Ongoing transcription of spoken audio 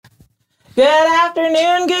Good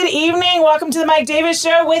afternoon, good evening. Welcome to the Mike Davis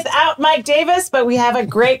Show without Mike Davis, but we have a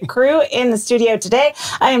great crew in the studio today.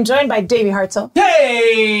 I am joined by Davey Hartzel.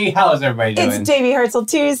 Hey! How is everybody doing? It's Davey Hartzel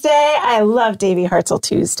Tuesday. I love Davey Hartzel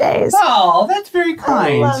Tuesdays. Oh, that's very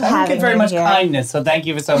kind. I don't get very much kindness, so thank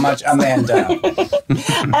you so much, Amanda.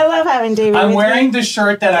 I love having Davey I'm with wearing me. the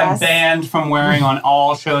shirt that I'm banned from wearing on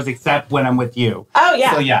all shows except when I'm with you. Oh,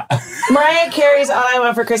 yeah. So, yeah. Mariah Carey's All I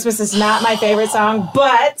Want for Christmas is not my favorite song,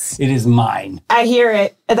 but It is mine. I hear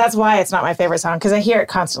it. That's why it's not my favorite song, because I hear it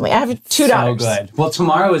constantly. I have $2. So good. Well,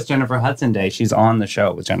 tomorrow is Jennifer Hudson Day. She's on the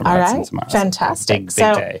show with Jennifer Hudson tomorrow. Fantastic. Big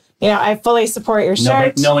day. You know, I fully support your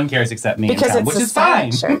shirt. No one cares except me because in town, it's which a is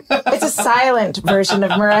fine. Shirt. It's a silent version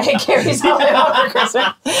of Mariah Carey's All I Want for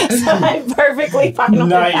Christmas. So I'm perfectly fine with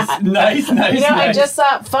that. Nice. You know, I just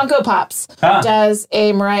saw Funko Pops does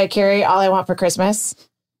a Mariah Carey All I Want for Christmas.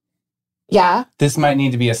 Yeah. This might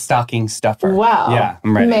need to be a stocking stuffer. Well, yeah,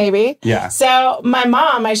 I'm ready. Maybe. Yeah. So my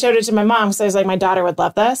mom, I showed it to my mom because I was like, my daughter would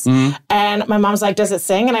love this. Mm-hmm. And my mom's like, does it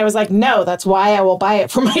sing? And I was like, no, that's why I will buy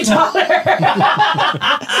it for my daughter.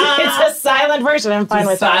 It's a silent version. I'm fine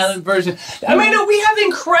with silent version. Amanda, we have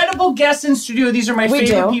incredible guests in studio. These are my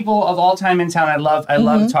favorite people of all time in town. I love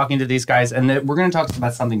talking to these guys. And we're going to talk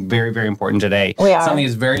about something very, very important today. We are. Something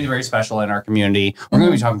is very, very special in our community. We're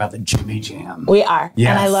going to be talking about the Jimmy Jam. We are.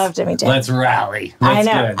 Yes. And I love Jimmy Jam. Let's rally. I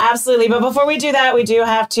know, good. Absolutely. But before we do that, we do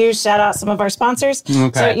have to shout out some of our sponsors.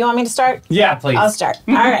 Okay. So you want me to start? Yeah, please. I'll start.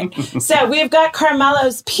 All right. So we've got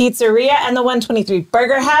Carmelo's Pizzeria and the 123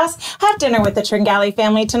 Burger House. Have dinner with the Tringali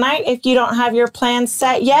family tonight. If you don't have your plans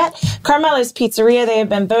set yet, Carmelo's Pizzeria, they have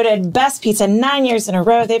been voted best pizza 9 years in a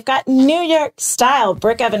row. They've got New York style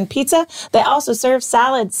brick oven pizza. They also serve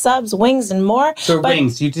salads, subs, wings, and more. So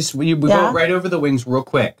wings, we go right over the wings real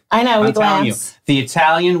quick. I know, I'm telling you, the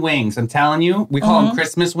Italian wings, I'm telling you, we call them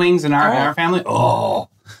Christmas wings in our family. Oh,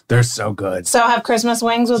 they're so good. So have Christmas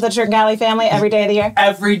wings with the Tringali family every day of the year?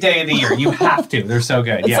 Every day of the year. You have to. They're so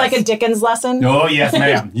good. It's like a Dickens lesson. Oh, yes,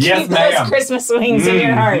 ma'am. Yes, Keep ma'am. those Christmas wings in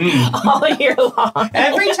your heart all year long.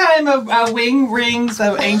 Every time a wing rings,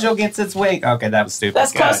 an angel gets its wing. Okay, that was stupid.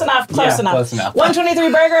 That's close enough. Close enough.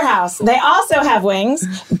 123 Burger House. They also have wings,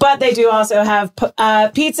 but they do also have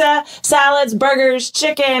pizza, salads, burgers,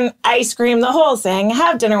 chicken, ice cream, the whole thing.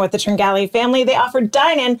 Have dinner with the Tringali family. They offer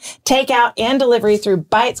dine-in, takeout, and delivery through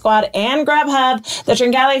Bite Squad and Grubhub. The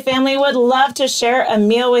Tringali family would love to share a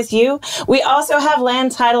meal with you. We also have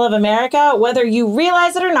Land Title of America. Whether you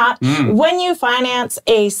realize it or not, when you finance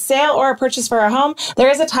a sale or a purchase for a home, there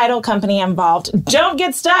is a title company involved. Don't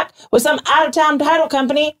get stuck with some out-of-town title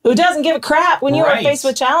company who doesn't give a crap when you are faced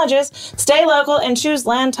with challenges. Stay local and choose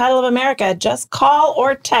Land Title of America. Just call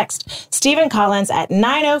or text Stephen Collins at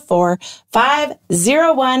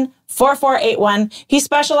 904-501-4481. He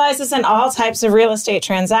specializes in all types of real estate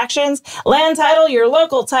transactions. Land Title, your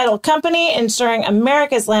local title company, ensuring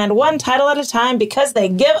America's land one title at a time because they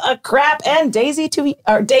give a crap. And Davey.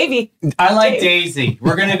 I like Daisy.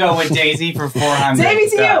 We're going to go with Daisy for 400. Davey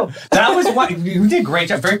to you. That was what you did a great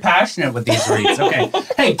job. Very passionate with these reads. Okay.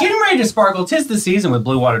 Hey, getting ready to sparkle. 'Tis the season with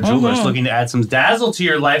Blue Water Jewelers. Looking to add some dazzle to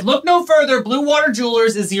your life. Look no further. Blue Water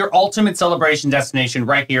Jewelers is your ultimate celebration destination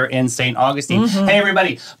right here in St. Augustine. Hey,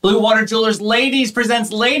 everybody. Blue Water Jewelers Ladies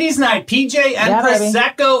presents Ladies Night PJ and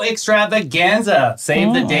Prosecco Extravaganza.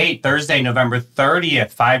 Save the date, Thursday, November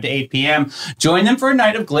 30th, 5 to 8 p.m. Join them for a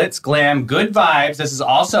night of glitz, glam, good vibes. This is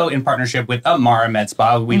also in partnership with Amara Med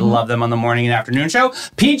Spa. We love them on the morning and afternoon show.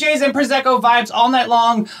 PJs and Prosecco vibes all night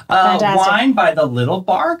long. Wine by the Little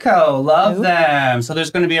Barco. Love them. So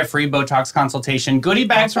there's going to be a free Botox consultation, goodie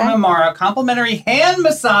bags from Amara, complimentary hand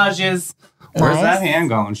massages. Where's that hand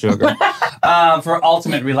going, sugar? For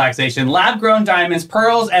ultimate relaxation. Lab-grown diamonds,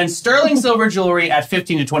 pearls, and sterling silver jewelry at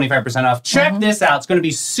 15 to 25% off. Check this out. It's going to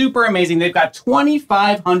be super amazing. They've got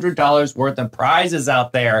 $2,500 worth of prizes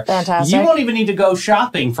out there. Fantastic. You won't even need to go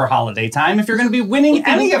shopping for holiday time if you're going to be winning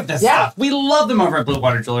any of this stuff. We love them over at Blue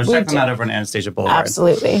Water Jewelers. Check them out over on Anastasia Boulevard.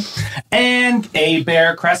 Absolutely. And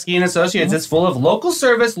Bear Kresge and Associates is full of local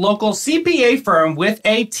service, local CPA firm with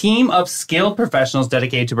a team of skilled professionals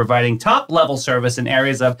dedicated to providing top-level service in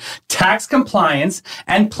areas of tax compliance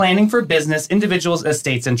and planning for business, individuals,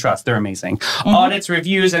 estates, and trusts. They're amazing. Audits,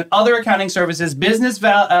 reviews, and other accounting services, business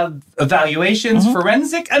evaluations,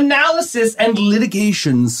 forensic analysis, and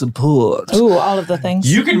litigation support. Ooh, all of the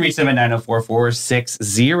things. You can reach them at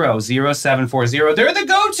 904-460-0740. They're the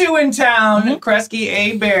go-to in town.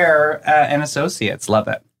 Kresge, Bear, and Associates. Love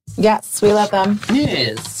it. Yes, we love them.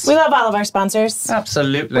 Yes. We love all of our sponsors.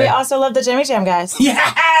 Absolutely. We also love the Jimmy Jam guys.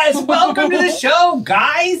 Yes! Welcome to the show,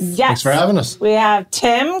 guys! Yes. Thanks for having us. We have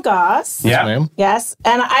Tim Gause. Yeah. Ma'am. Yes.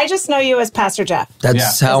 And I just know you as Pastor Jeff.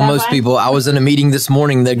 That's Yeah. how Is that most fine? people. I was in a meeting this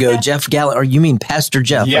morning that go, Jeff Gallant, or you mean Pastor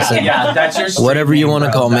Jeff? I Yeah, said, yeah, that's your street Whatever you name, wanna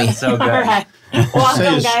bro. call me. That's so good. All right. Say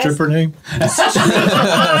Welcome, his guys. stripper name.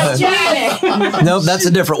 Nope, that's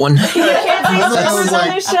a different one. You can't say That strippers was on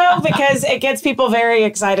like- this show because it gets people very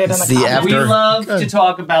excited in the It's the comments. We After- love to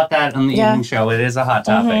talk about that on the Yeah. evening show. It is a hot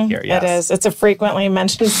topic here, yes. It is. It's a frequently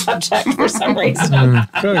mentioned subject for some reason.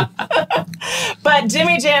 Okay. But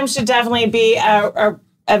Jimmy Jam should definitely be a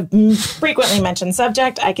frequently mentioned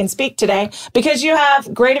subject. I can speak today because you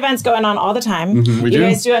have great events going on all the time. We You do.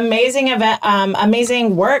 guys do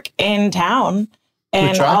amazing work in town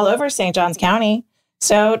and try. all over St. Johns County.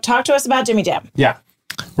 So talk to us about Jimmy Jam. Yeah.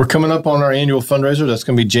 We're coming up on our annual fundraiser. That's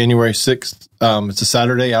going to be January 6th. It's a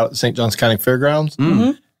Saturday out at the St. Johns County Fairgrounds.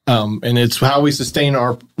 And it's how we sustain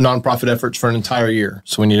our nonprofit efforts for an entire year.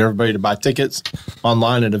 So we need everybody to buy tickets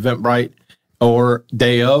online at Eventbrite or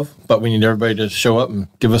day of, but we need everybody to show up and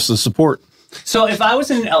give us the support. So if I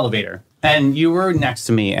was in an elevator and you were next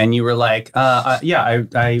to me and you were like, I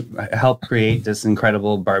helped create this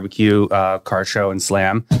incredible barbecue car show and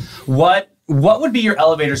slam, what would be your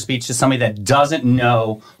elevator speech to somebody that doesn't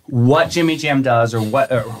know what Jimmy Jam does or what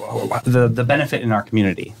the benefit in our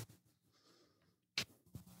community?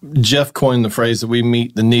 Jeff coined the phrase that we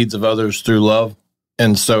meet the needs of others through love.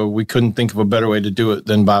 And so we couldn't think of a better way to do it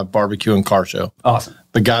than by a barbecue and car show. Awesome.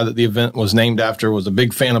 The guy that the event was named after was a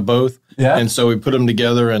big fan of both. Yeah. And so we put them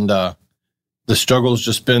together, and the struggle's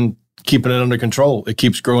just been keeping it under control. It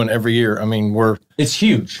keeps growing every year. I mean, we're It's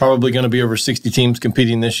huge. probably going to be over 60 teams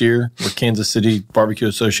competing this year. We're Kansas City Barbecue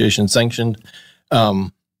Association sanctioned.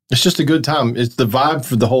 It's just a good time. It's the vibe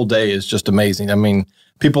for the whole day is just amazing. I mean,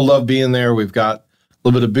 people love being there. We've got a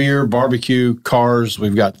little bit of beer, barbecue, cars.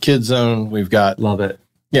 We've got Kid Zone. We've got, Love it.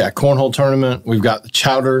 cornhole tournament. We've got the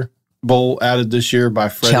Chowder Bowl added this year by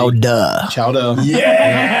Freddie. Chowder. Chowder.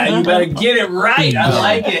 Yeah, you better get it right. I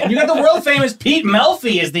like it. You got the world famous Pete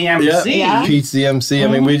Melfi as the MC. Yeah. Pete's the MC. I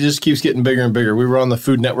mean, we just keeps getting bigger and bigger. We were on the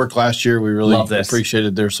Food Network last year. We really Love this.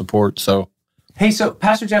 appreciated their support. So Hey, so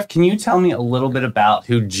Pastor Jeff, can you tell me a little bit about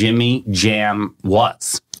who Jimmy Jam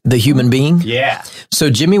was? The human being. Yeah. So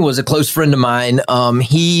Jimmy was a close friend of mine.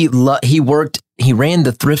 He ran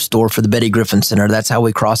the thrift store for the Betty Griffin Center. That's how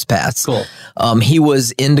we crossed paths. Cool. He was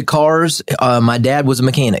into cars. My dad was a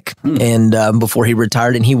mechanic, and before he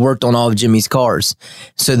retired, and he worked on all of Jimmy's cars.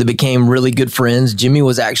 So they became really good friends. Jimmy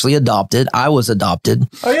was actually adopted. I was adopted.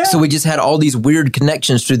 Oh, yeah. So we just had all these weird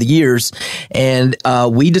connections through the years. And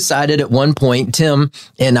we decided at one point, Tim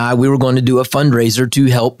and I, we were going to do a fundraiser to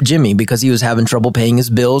help Jimmy because he was having trouble paying his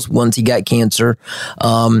bills once he got cancer.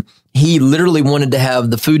 He literally wanted to have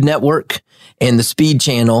the Food Network and the Speed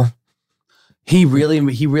Channel. He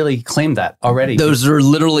really claimed that already. Those are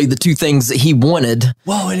literally the two things that he wanted.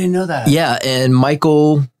 Whoa, I didn't know that. Yeah, and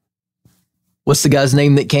Michael, what's the guy's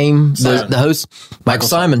name that came? The host? Michael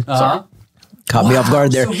Simon. Uh-huh. Caught me off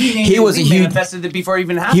guard there. So he was a huge manifested it before it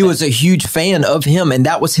even happened. He was a huge fan of him, and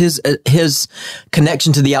that was his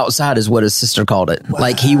connection to the outside, is what his sister called it. Wow.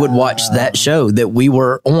 Like he would watch that show that we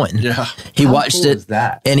were on. Yeah, he How watched cool it, is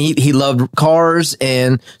that? and he loved cars,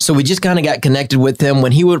 and so we just kind of got connected with him.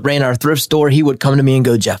 When he ran our thrift store, he would come to me and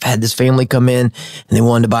go, "Jeff, I had this family come in, and they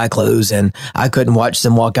wanted to buy clothes, and I couldn't watch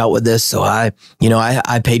them walk out with this, so I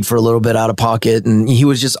paid for a little bit out of pocket." And he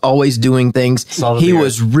was just always doing things. He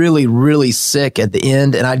was really, really sick at the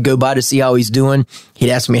end. And I'd go by to see how he's doing.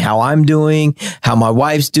 He'd ask me how I'm doing, how my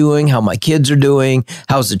wife's doing, how my kids are doing,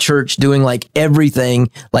 how's the church doing, like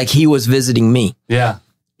everything, like he was visiting me. Yeah.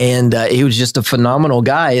 And he was just a phenomenal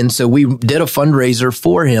guy. And so we did a fundraiser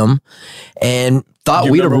for him and thought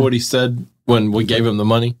you we'd remember what he said when we gave him the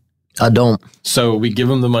money? I don't. So we give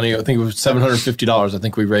him the money. I think it was $750. I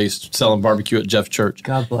think we raised selling barbecue at Jeff's church.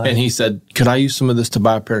 God bless. And he said, "Could I use some of this to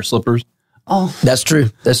buy a pair of slippers?" Oh, That's true.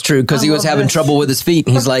 That's true. Because he was having trouble with his feet.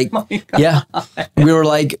 And he's like, yeah. We were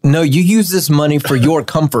like, no, you use this money for your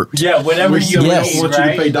comfort. yeah, whatever you We Yes. don't want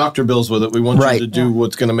you to pay doctor bills with it. We want Right. you to do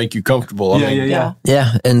what's going to make you comfortable. Yeah.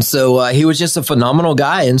 Yeah. And so he was just a phenomenal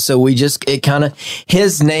guy. And so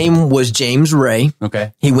his name was James Ray.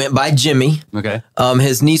 Okay. He went by Jimmy. Okay.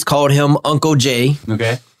 His niece called him Uncle Jay.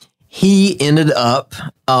 Okay. He ended up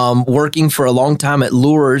working for a long time at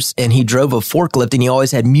Lures, and he drove a forklift, and he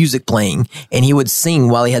always had music playing, and he would sing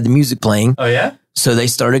while he had the music playing. Oh, yeah? So they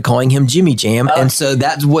started calling him Jimmy Jam. And so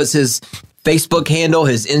that was his Facebook handle,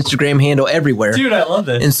 his Instagram handle, everywhere. Dude, I love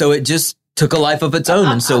this. And so it just took a life of its own.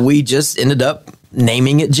 And so we just ended up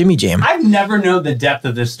naming it Jimmy Jam. I've never known the depth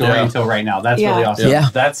of this story until right now. That's really awesome. Yeah.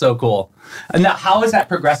 That's so cool. And now, how has that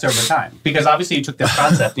progressed over time? Because obviously you took this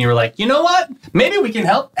concept and you were like, you know what? Maybe we can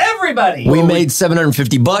help everybody. We made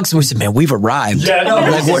 $750 and we said, man, we've arrived. Yeah, no,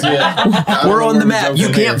 We're on the map. You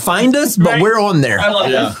can't find us, but we're on there. I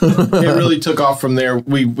love it. It really took off from there.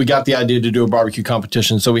 We got the idea to do a barbecue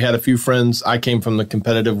competition. So we had a few friends. I came from the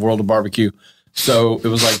competitive world of barbecue. So it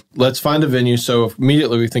was like, let's find a venue. So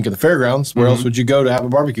immediately we think of the fairgrounds. Where else would you go to have a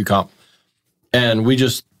barbecue comp? And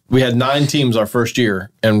we had 9 teams our first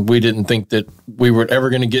year, and we didn't think that we were ever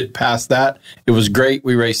going to get past that. It was great.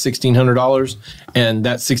 We raised $1,600, and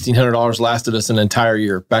that $1,600 lasted us an entire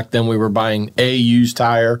year. Back then, we were buying a used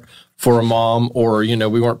tire for a mom, or, we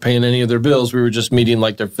weren't paying any of their bills. We were just meeting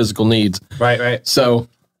like their physical needs. Right. So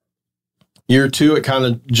year 2, it kind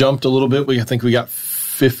of jumped a little bit. I think we got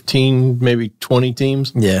 15, maybe 20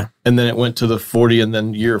 teams. Yeah. And then it went to the 40, and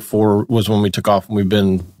then year 4 was when we took off, and we've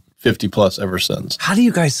been 50 plus ever since. How do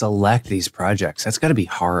you guys select these projects? That's got to be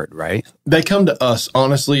hard, right? They come to us.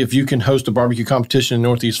 Honestly, if you can host a barbecue competition in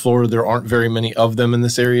Northeast Florida, there aren't very many of them in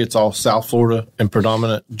this area. It's all South Florida and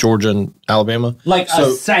predominant Georgia and Alabama. Like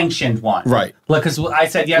a sanctioned one. Right. Like, because I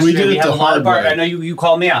said yesterday we have a lot of barbecue. I know you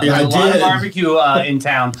called me out. Yeah, There's a lot of barbecue in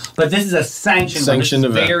town, but this is a sanctioned one. This is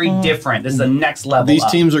event. Very different. This is the next level. These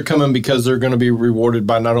teams are coming because they're going to be rewarded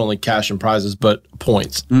by not only cash and prizes, but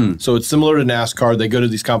points. So it's similar to NASCAR. They go to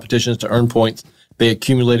these competitions to earn points. They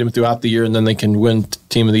accumulate them throughout the year, and then they can win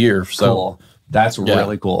Team of the Year. So cool. That's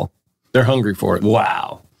really cool. They're hungry for it.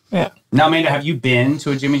 Wow. Yeah. Now, Amanda, have you been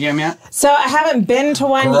to a Jimmy Jam yet? So I haven't been to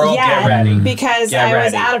one Girl, yet get ready. because I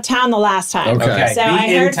was out of town the last time. Okay. So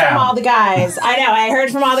I heard from all the guys. I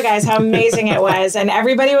heard from all the guys how amazing it was, and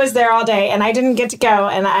everybody was there all day, and I didn't get to go,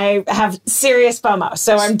 and I have serious FOMO.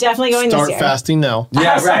 So I'm definitely going this year. Start fasting now.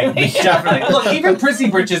 Yeah, right. Definitely. Look, even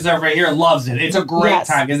Prissy Britches over here loves it. It's a great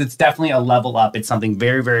time because it's definitely a level up. It's something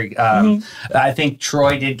very, very. I think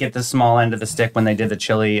Troy did get the small end of the stick when they did the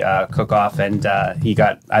chili cook-off, and he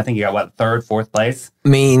got what, 3rd, 4th place? I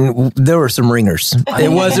mean, there were some ringers.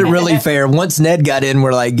 It wasn't really fair. Once Ned got in,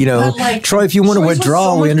 we're like, Troy, if you want to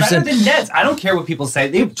withdraw, we understand. Better than Ned's. I don't care what people say.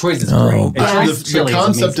 Troy's is great. The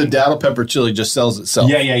concept of Daddle Pepper chili just sells itself.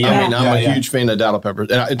 Yeah. I mean, I'm a huge fan of Daddle Pepper.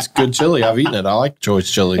 And it's good chili. I've eaten it. I like Troy's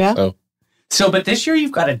chili. Yeah. So, but this year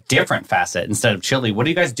you've got a different facet instead of chili. What are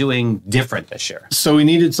you guys doing different this year? So we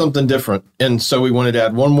needed something different. And so we wanted to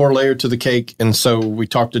add one more layer to the cake. And so we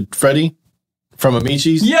talked to Freddie from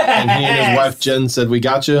Amici's. Yes! And he and his wife Jen said, we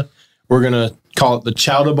got you. We're going to call it the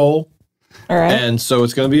Chowder Bowl. All right. And so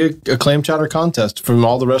it's going to be a clam chowder contest from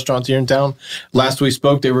all the restaurants here in town. Last we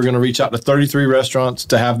spoke, they were going to reach out to 33 restaurants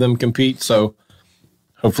to have them compete. So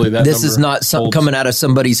hopefully that this is not coming out of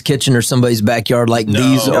somebody's kitchen or somebody's backyard.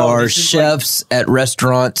 These are chefs at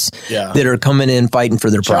restaurants that are coming in fighting for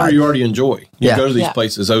their pride. Chowder you already enjoy. You go to these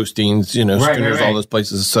places, Osteen's, Skinner's, all those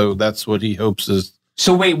places. So that's what he hopes is.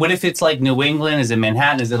 So wait, what if it's like New England? Is it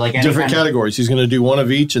Manhattan? Is it like any different categories? He's going to do one of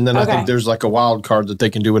each, and then I think there's like a wild card that they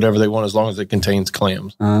can do whatever they want as long as it contains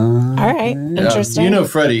clams. All right, interesting.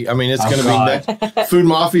 Freddie. I mean, it's going to be Food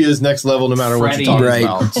Mafia is next level no matter what you're talking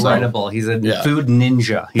about. Incredible. He's a food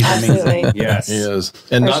ninja. He's amazing. Yes, he is,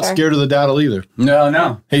 and not scared of the daddle either.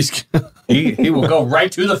 No. He's. He will go right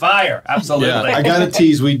to the fire. Absolutely. Yeah, I got to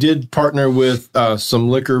tease. We did partner with some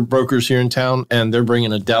liquor brokers here in town, and they're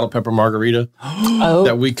bringing a Daddle Pepper margarita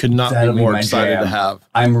that we could not be more excited to have.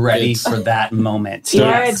 I'm ready for that moment.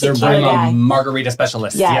 They're bringing a margarita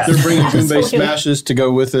specialist. Yes. They're bringing Goombay smashes to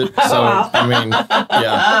to with it. So, I mean,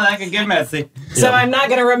 that could get messy. So I'm not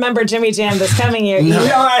going to remember Jimmy Jam this coming year. No. Is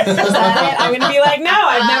that it? I'm going to be like, no,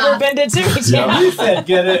 I've never been to Jimmy Jam. You said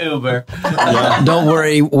get an Uber. Don't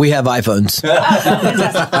worry, we have iPhones.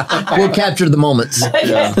 We'll capture the moments. So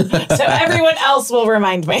everyone else will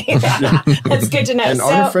remind me. That's good to know. And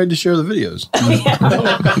aren't afraid to share the videos.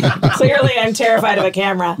 Clearly, I'm terrified of a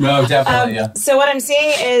camera. No, definitely, So what I'm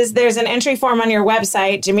seeing is there's an entry form on your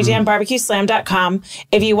website, jimmyjambarbecueslam.com,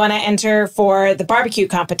 if you want to enter for the barbecue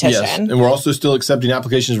competition. Yes, and we're also still accepting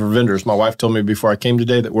applications for vendors. My wife told me before I came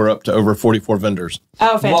today that we're up to over 44 vendors.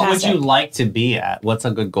 Oh, fantastic. What would you like to be at? What's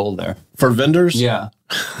a good goal there? For vendors? Yeah.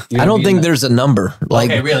 I don't think there's a number.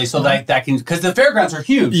 Okay, really? So that can, because the fairgrounds are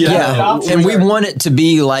huge. Yeah. And we want it to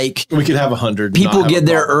be like we could have 100. People get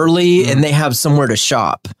there early and they have somewhere to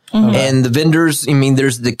shop. And the vendors, I mean,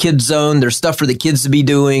 there's the kids zone. There's stuff for the kids to be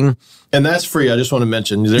doing. And that's free. I just want to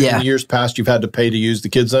mention, in years past, you've had to pay to use the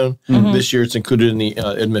kids zone. This year, it's included in the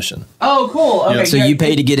admission. Oh, cool. Okay. So you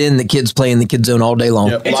pay to get in. The kids play in the kids zone all day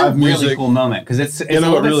long. It's live a really cool moment because it's a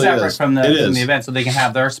little bit separate from the event, so they can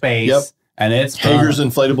have their space. And it's Hager's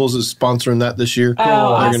Inflatables is sponsoring that this year. Oh, They're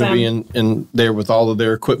awesome. going to be in there with all of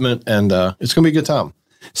their equipment, and it's going to be a good time.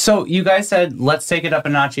 So you guys said, let's take it up a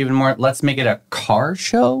notch even more. Let's make it a car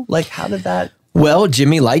show? Like, how did that... Well,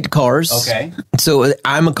 Jimmy liked cars. Okay. So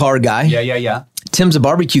I'm a car guy. Yeah. Tim's a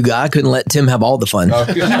barbecue guy. I couldn't let Tim have all the fun.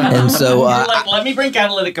 And so, You're like, let me bring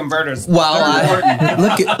catalytic converters. well,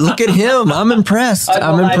 look at him. I'm impressed.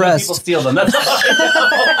 I'm People impressed. steal them. That's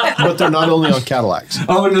But they're not only on Cadillacs.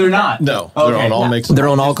 Oh, no, they're not. No, they're on all makes. They're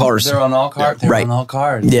on all cars. They're on all cars. They're Right. on all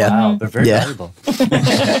cars. Yeah. Wow, they're very Yeah. valuable.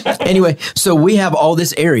 Anyway, so we have all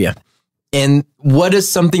this area. And what is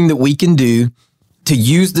something that we can do to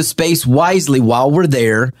use the space wisely while we're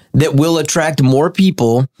there that will attract more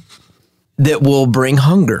people that will bring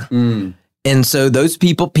hunger? And so those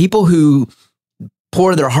people who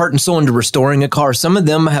pour their heart and soul into restoring a car, some of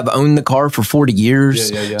them have owned the car for 40 years.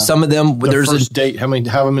 Yeah. Some of them, Their first date. How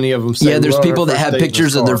many of them? Say, there's "Well, people our that first have date in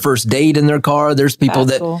pictures this of their car." first date in their car. There's people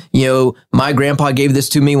That's that, cool. my grandpa gave this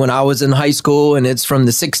to me when I was in high school, and it's from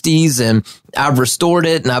the 60s, and I've restored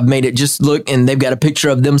it, and I've made it just look, and they've got a picture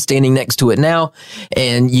of them standing next to it now.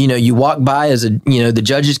 And, you walk by the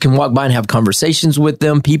judges can walk by and have conversations with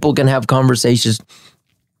them. People can have conversations.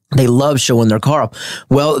 They love showing their car off.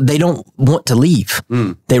 Well, they don't want to leave.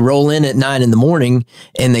 They roll in at 9 a.m.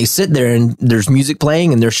 and they sit there and there's music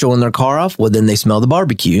playing and they're showing their car off. Well, then they smell the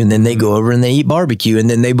barbecue and then they go over and they eat barbecue and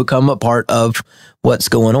then they become a part of what's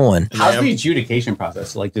going on. How's the adjudication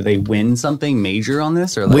process? Like, do they win something major on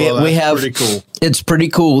this? Or like, We have, pretty cool. It's pretty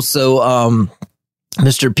cool. So,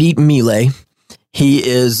 Mr. Pete Mealy, he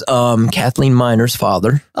is Kathleen Miner's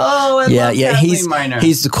father. oh, I love Kathleen Miner.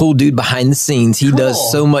 He's the cool dude behind the scenes. He Cool.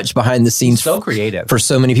 does so much behind the scenes. so creative. For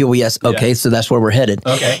so many people, yes. Okay, so that's where we're headed.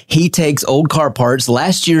 Okay. He takes old car parts.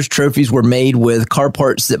 Last year's trophies were made with car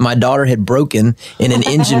parts that my daughter had broken in an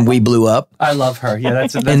engine we blew up. I love her. Yeah,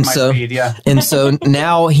 that's my speed. Yeah. And so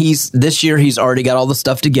now this year he's already got all the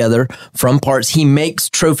stuff together from parts. He makes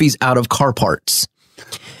trophies out of car parts.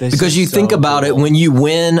 Because you think about it, when you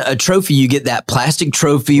win a trophy, you get that plastic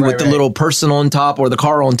trophy with the little person on top or the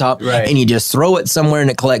car on top, and you just throw it somewhere and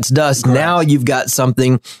it collects dust. Correct. Now you've got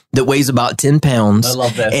something that weighs about 10 pounds. I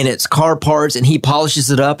love that. And it's car parts, and he polishes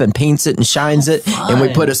it up and paints it and shines it. Fun. And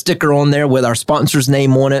we put a sticker on there with our sponsor's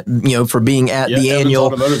name on it, for being at the Evans annual.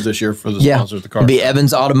 Automotive this year for the sponsors of the car. Be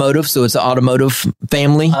Evans Automotive, so it's an automotive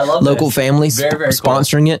family, I love local this. family Very, very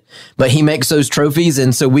sponsoring it. But he makes those trophies,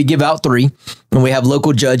 and so we give out 3, and we have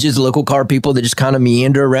local judges, local car people that just kind of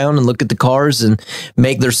meander around and look at the cars and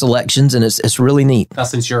make their selections, and it's really neat. Now,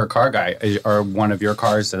 since you're a car guy, are one of your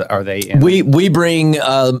cars, are they in? We bring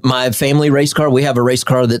my family race car. We have a race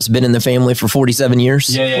car that's been in the family for 47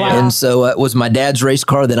 years. Yeah. Wow. And so it was my dad's race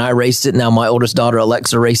car. Then I raced it. Now my oldest daughter,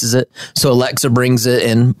 Alexa, races it. So Alexa brings it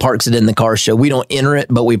and parks it in the car show. We don't enter it,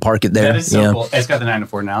 but we park it there. That is so cool. It's got the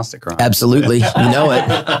 904 Now sticker on it. Absolutely. You know it.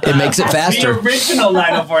 It makes it faster. The original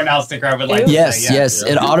 904 Now sticker, I would like to Yes, say. yes.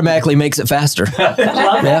 It automatically makes it faster.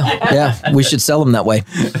 Yeah. We should sell them that way.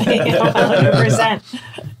 100%.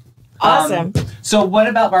 Awesome. So what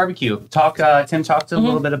about barbecue? Tim talked a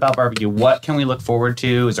little bit about barbecue. What can we look forward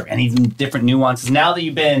to? Is there any different nuances now that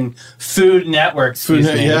you've been Food Network?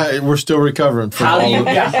 We're still recovering from How do all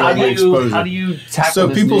the you exposure. how do you tackle So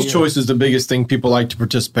this People's new- Choice is the biggest thing people like to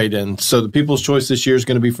participate in. So the People's Choice this year is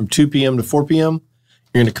going to be from 2 p.m. to 4 p.m.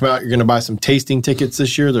 You're going to come out. You're going to buy some tasting tickets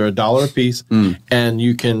this year. They're $1 a piece, and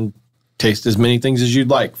you can taste as many things as you'd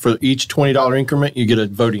like. For each $20 increment, you get a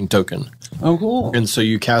voting token. Oh, cool. And so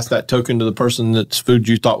you cast that token to the person that's food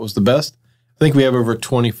you thought was the best. I think we have over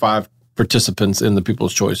 25 participants in the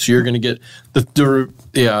People's Choice. So you're going to get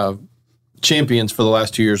the champions for the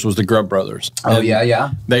last 2 years was the Grubb Brothers. Oh, And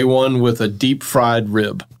yeah. they won with a deep fried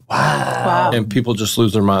rib. Wow. And people just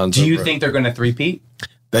lose their minds. Do you over it. think they're going to three-peat?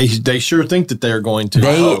 They sure think that they're going to?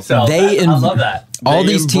 I hope so. I love that. All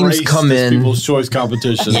They these teams embrace come this in. People's Choice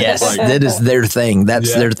competition. Yes, Like, that is their thing.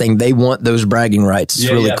 That's their thing. They want those bragging rights. It's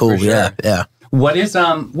really cool. for sure. Yeah.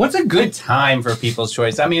 What's a good time for People's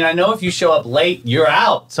Choice? I mean, I know if you show up late, you're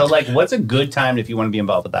out. So, what's a good time if you want to be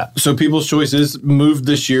involved with that? So People's Choice is moved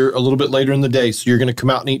this year a little bit later in the day. So you're going to come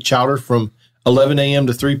out and eat chowder from 11 a.m.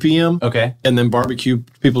 to 3 p.m. Okay. And then barbecue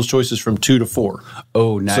People's Choice is from 2 to 4.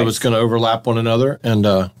 Oh, nice. So it's going to overlap one another and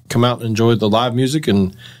come out and enjoy the live music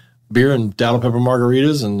and beer and Dowdle Pepper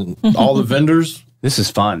margaritas and all the vendors. This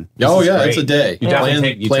is fun. It's a day. You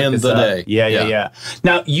definitely Plan the day. Yeah.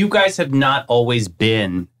 Now, you guys have not always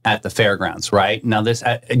been at the fairgrounds, right? Now,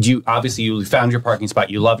 you found your parking spot.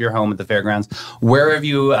 You love your home at the fairgrounds.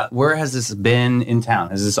 Where has this been in town?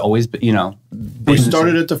 Has this always been, we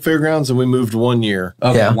started at the fairgrounds and we moved 1 year.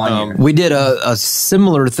 Okay, 1 year. We did a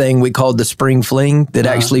similar thing we called the Spring Fling that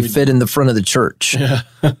actually fit in the front of the church,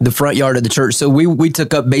 the front yard of the church. So we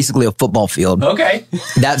took up basically a football field. Okay.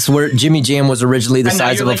 That's where Jimmy Jam was originally the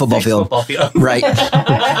size of a football field. Right.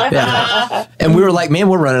 Yeah. And we were like, man,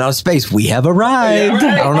 we're running out of space. We have a ride. Yeah, right.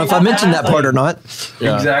 I don't know if I mentioned that part or not.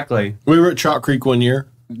 Yeah. Exactly. We were at Trout Creek 1 year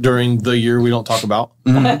during the year we don't talk about.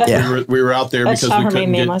 Yeah. We were out there because we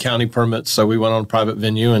couldn't get county permits, so we went on a private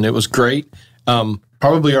venue, and it was great.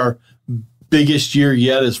 Probably our biggest year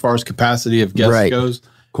yet as far as capacity of guests goes.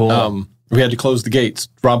 Cool. We had to close the gates.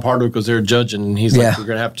 Rob Hardwick was there judging, and he's like, we're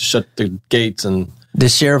going to have to shut the gates. And the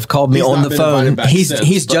sheriff called me on the phone.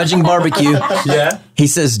 He's judging barbecue. Yeah. He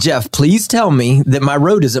says, Jeff, please tell me that my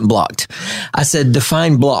road isn't blocked. I said,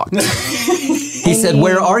 define blocked. He said,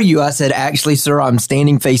 where are you? I said, actually, sir, I'm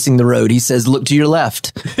standing facing the road. He says, look to your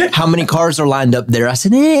left. How many cars are lined up there? I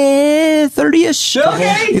said, 30-ish.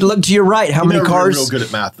 Okay. He looked to your right. How many cars? Real good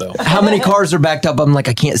at math, though. How many cars are backed up? I'm like,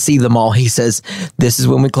 I can't see them all. He says, this is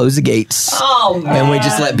when we close the gates. Oh, man. And we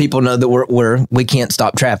just let people know that we can't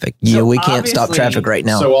stop traffic. So we can't stop traffic right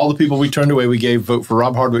now. So all the people we turned away, we gave vote for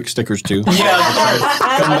Rob Hardwick stickers to. Yeah.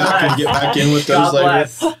 Come back and get back in with those later.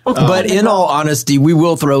 But in all honesty, we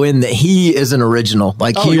will throw in that he is an original.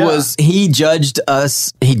 Like he judged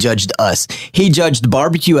us. He judged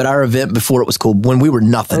barbecue at our event before it was cool, when we were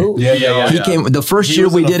nothing. He came the first year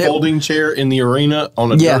we did it. Folding chair in the arena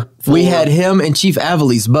on a dirt floor. We had him and Chief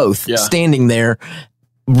Avelies both standing there,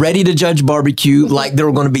 ready to judge barbecue, like there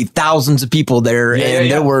were going to be thousands of people there, and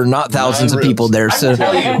there were not thousands of people there. So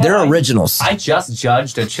they're originals. I just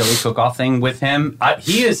judged a chili cook-off thing with him.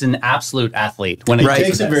 He is an absolute athlete when it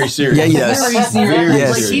takes it very serious. Yeah, he does. Very serious.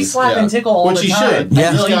 Yes. Like he's slapping tickle all the time. Should.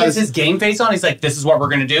 Yeah. He gets his game face on. He's like, "This is what we're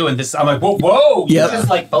gonna do," and this. I'm like, "Whoa! You just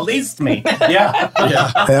like policed me."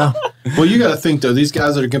 Yeah. Well, you got to think though. These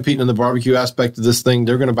guys that are competing in the barbecue aspect of this thing,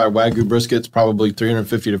 they're going to buy Wagyu briskets, probably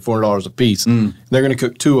 $350 to $400 a piece. They're going to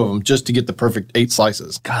cook 2 of them just to get the perfect 8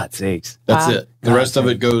 slices. God sakes. That's it. The rest of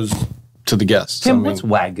it goes to the guests. Tim, what's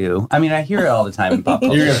Wagyu? I mean, I hear it all the time in pop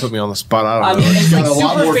culture. You're going to put me on the spot. I don't know. It's like got a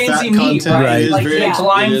lot super more fancy fat meat, content. right? Like they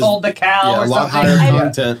blindfold the cow or a lot something. higher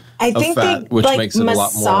content I think of fat, they which makes it a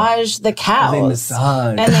lot more. massage the cows. They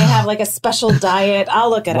massage. And they have like a special diet.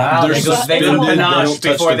 I'll look it Wow, up. they go panache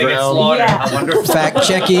before they get slaughtered. Yeah. I wonder. Fact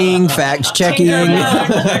checking. What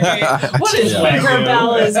is Tinker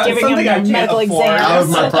Bell is giving him a medical exam. Out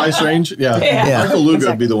of my price range? Yeah. Michael Lugo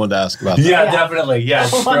would be the one to ask about that. Yeah, definitely.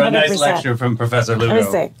 Yes, for a nice 100%. lecture from Professor Lugo. Let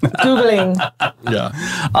me see. Googling. Yeah.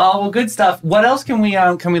 Oh, well, good stuff. What else can we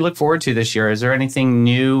look forward to this year? Is there anything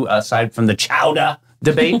new aside from the chowder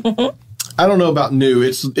debate? I don't know about new.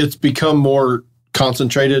 It's become more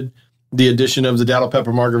concentrated. The addition of the Dado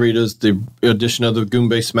Pepper Margaritas, the addition of the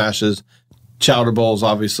Goombay Smashes, Chowder Bowl is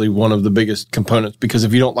obviously one of the biggest components, because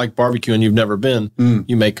if you don't like barbecue and you've never been,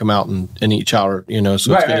 you may come out and eat chowder, so it's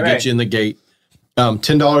going to get you in the gate.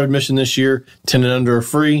 $10 admission this year, 10 and under are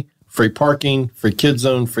free parking, free kids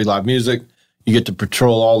zone, free live music. You get to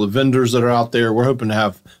patrol all the vendors that are out there. We're hoping to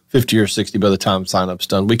have 50 or 60 by the time sign-up's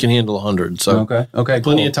done. We can handle 100. So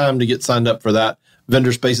plenty of time to get signed up for that.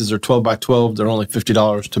 Vendor spaces are 12 by 12. They're only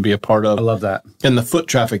 $50 to be a part of. I love that. And the foot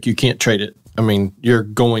traffic, you can't trade it. I mean, you're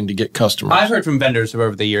going to get customers. I've heard from vendors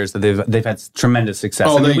over the years that they've had tremendous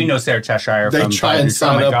success. We know Sarah Cheshire. They try and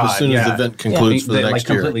sign up as soon as the event concludes for the next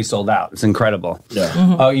year. Completely sold out. It's incredible.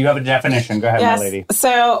 Yeah. Oh, you have a definition. Go ahead, my lady.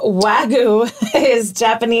 So Wagyu is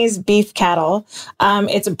Japanese beef cattle.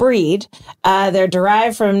 It's a breed. They're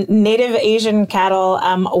derived from native Asian cattle.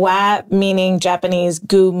 Wa meaning Japanese,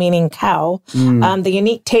 gu meaning cow. The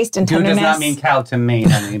unique taste and tenderness. Gu does not mean cow to me,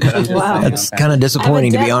 honey. But I'm just saying, That's kind of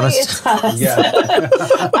disappointing, to be honest.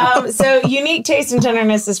 So unique taste and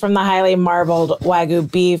tenderness is from the highly marbled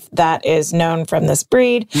Wagyu beef that is known from this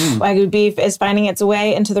breed. Wagyu beef is finding its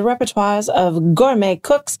way into the repertoires of gourmet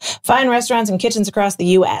cooks, fine restaurants, and kitchens across the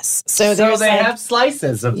U.S. So they have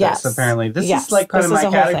slices of this, apparently. This is like kind of my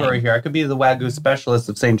category here. I could be the Wagyu specialist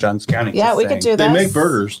of St. Johns County. Yeah, we could do that. They make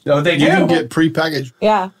burgers. Oh, they do? You can get prepackaged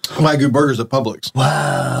Wagyu burgers at Publix.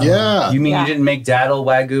 Wow. Yeah. You mean you didn't make daddle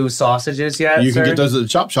Wagyu sausages yet, You can get those at the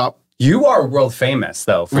Chop Shop. You are world famous,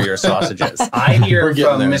 though, for your sausages. I hear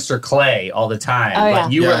from Mr. Clay all the time. Oh, yeah.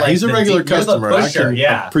 But you were like he's a regular customer. I can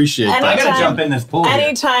appreciate that. I got to jump in this pool.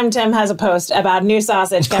 Anytime Tim has a post about new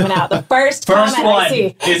sausage coming out, the first comment one I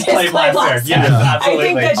see is Clay Blaster. Yes, absolutely. I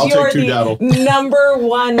think that I'll you're take the number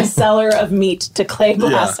one seller of meat to Clay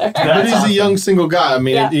Blaster. But he's a young single guy. I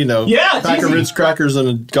mean, pack of Ritz crackers and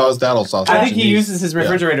a Gause daddle sausage. I think he uses his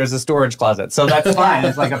refrigerator as a storage closet, so that's fine.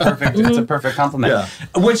 It's like a perfect. It's a perfect compliment. Yeah.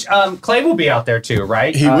 Which Clay will be out there too,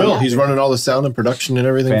 right? He will. He's running all the sound and production and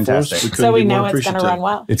everything Fantastic. for us. So we know it's going to run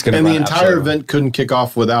well. It's going to and run the entire event couldn't kick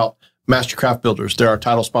off without Master Craft Builders. They're our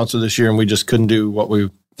title sponsor this year, and we just couldn't do what we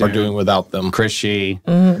are doing without them. Chris Shee,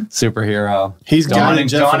 superhero. He's guided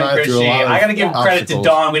Jeff and I through a lot of I got to give credit to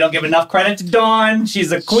Dawn. We don't give enough credit to Dawn.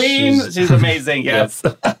 She's a queen. She's amazing. Yes.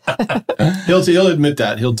 He'll admit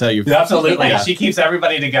that. He'll tell you. Absolutely. Yeah. She keeps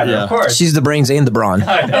everybody together, of course. She's the brains and the brawn.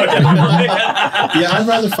 I know, definitely. I'd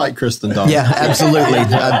rather fight Chris than Dawn. Yeah, absolutely.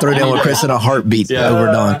 I'd throw down with Chris in a heartbeat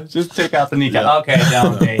over Dawn. Just take out the kneecap. Yeah. Okay,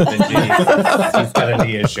 down Nathan. She's got a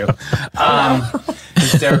knee issue.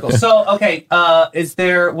 Hysterical. So, okay, is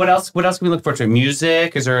there what else can we look forward to?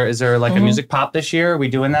 Music? Is there like a music pop this year? Are we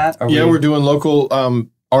doing that? We're doing local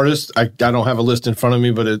artists. I don't have a list in front of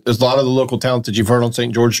me, but there's a lot of the local talent that you've heard on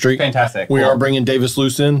St. George Street. Fantastic. We are bringing Davis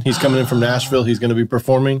Luce in. He's coming in from Nashville. He's going to be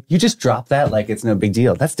performing. You just dropped that like it's no big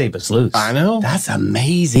deal. That's Davis Luce. I know. That's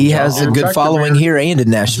amazing. He has a good following here and in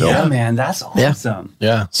Nashville. Yeah, man. That's awesome.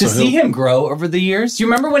 Yeah. To see him grow over the years. Do you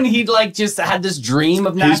remember when he like just had this dream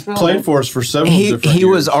of Nashville? He's played for us for several different years. He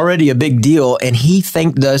was already a big deal, and he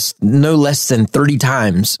thanked us no less than 30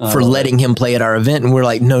 times for letting him play at our event. And we're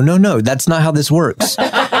like, no, that's not how this works.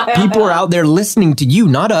 People are out there listening to you,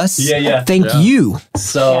 not us. Yeah. Thank you.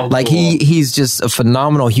 So like cool. he's just a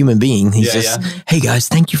phenomenal human being. He's hey guys,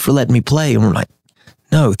 thank you for letting me play. And we're like,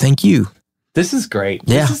 no, thank you. This is great.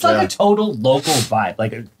 Yeah. This is like a total local vibe,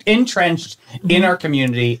 like entrenched in our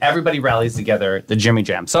community. Everybody rallies together. The Jimmy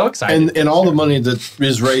Jam. So excited. And all the money that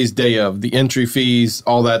is raised day of, the entry fees,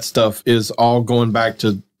 all that stuff is all going back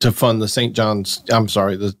to fund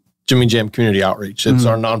the Jimmy Jam Community Outreach. It's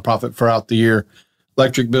our nonprofit throughout the year.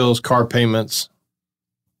 Electric bills, car payments.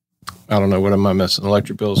 I don't know. What am I missing?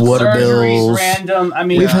 Electric bills, water surgeries, bills. random. I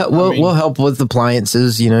mean, we'll help with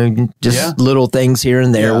appliances. Just little things here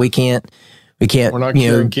and there. Yeah. We can't. We're not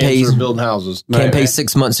curing cancer, building houses. Can't pay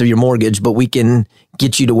 6 months of your mortgage, but we can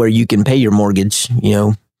get you to where you can pay your mortgage.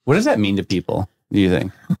 What does that mean to people? Do you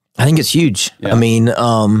think? I think it's huge. Yeah. I mean,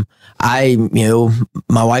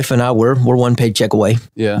 my wife and I, we're one paycheck away.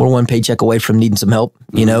 Yeah. We're one paycheck away from needing some help,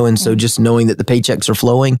 and so just knowing that the paychecks are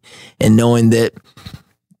flowing and knowing that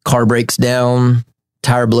car breaks down,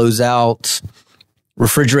 tire blows out,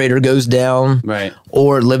 refrigerator goes down, right?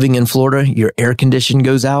 Or living in Florida, your air condition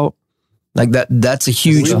goes out. Like that's a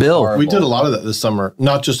huge bill. We did a lot of that this summer,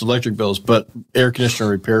 not just electric bills, but air conditioner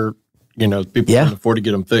repair. People can afford to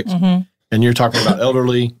get them fixed. Mm-hmm. And you're talking about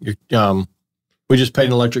elderly. We just paid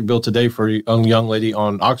an electric bill today for a young lady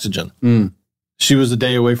on oxygen. Mm. She was a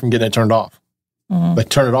day away from getting it turned off. Mm. They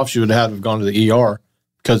turned it off, she would have gone to the ER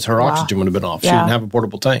because her oxygen would have been off. She didn't have a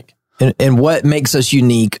portable tank. And what makes us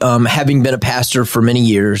unique, having been a pastor for many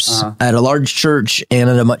years at a large church and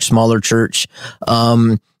at a much smaller church,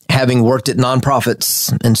 having worked at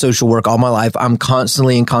nonprofits and social work all my life, I'm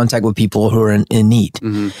constantly in contact with people who are in need.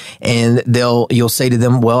 Mm-hmm. And you'll say to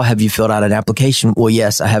them, well, have you filled out an application? Well,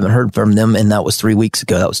 yes, I haven't heard from them. And that was 3 weeks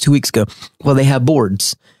ago. That was 2 weeks ago. Well, they have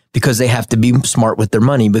boards because they have to be smart with their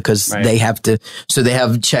money because they have to. So they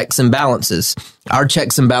have checks and balances. Our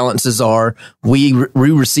checks and balances are we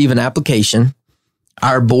receive an application,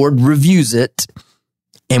 our board reviews it,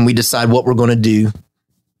 and we decide what we're going to do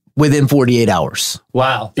within 48 hours.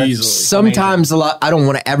 Wow. Easily. Sometimes a lot, I don't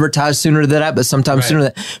want to advertise sooner than that, but sometimes sooner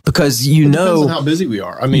than that, because it depends on how busy we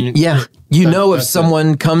are. I mean, if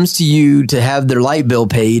someone comes to you to have their light bill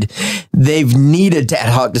paid, they've needed to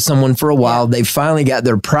talk to someone for a while. They've finally got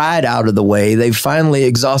their pride out of the way. They've finally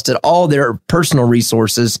exhausted all their personal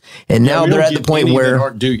resources. And now they're at the point where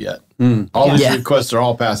aren't due yet. All these requests are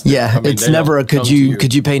all passed. Yeah, it's never a could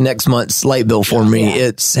you pay next month's light bill for me? Yeah.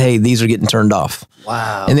 It's hey, these are getting turned off.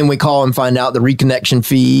 Wow. And then we call and find out the reconnection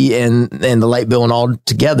fee and the light bill and all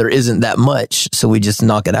together isn't that much, so we just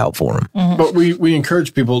knock it out for them. Mm-hmm. But we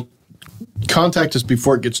encourage people contact us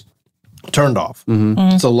before it gets turned off.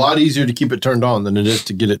 Mm-hmm. It's a lot easier to keep it turned on than it is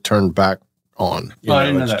to get it turned back on. I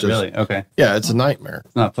didn't know that, really. Okay. Yeah, it's a nightmare.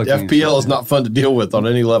 Not the FPL is not fun to deal with on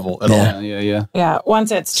any level at all. Yeah,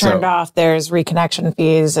 once it's turned off, there's reconnection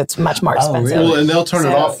fees. It's much more expensive. Well, and they'll turn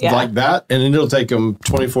it off like that, and then it'll take them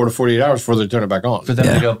 24 to 48 hours before they turn it back on. For them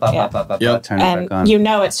to go, turn it back on. You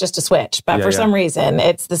know it's just a switch, but for some reason,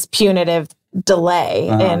 it's this punitive delay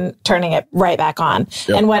in turning it right back on.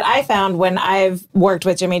 And what I found when I've worked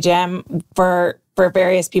with Jimmy Jam for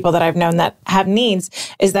various people that I've known that have needs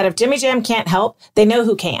is that if Jimmy Jam can't help, they know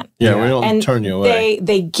who can. Yeah, we don't turn you away.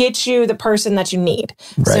 They get you the person that you need.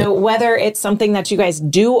 Right. So whether it's something that you guys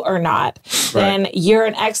do or not, then you're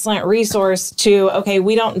an excellent resource to, okay,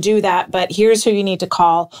 we don't do that, but here's who you need to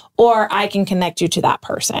call, or I can connect you to that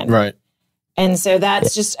person. Right. And so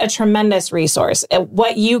that's just a tremendous resource.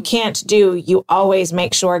 What you can't do, you always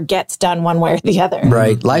make sure gets done one way or the other.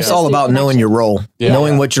 Right. Life's all about knowing your role,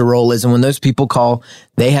 knowing what your role is. And when those people call,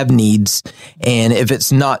 they have needs. And if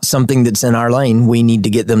it's not something that's in our lane, we need to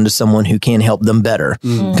get them to someone who can help them better.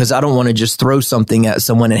 Because I don't want to just throw something at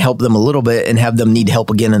someone and help them a little bit and have them need help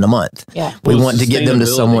again in a month. Yeah. We want to get them to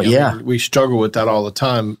someone. I mean, we struggle with that all the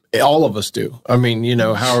time. All of us do. I mean,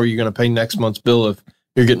 how are you going to pay next month's bill if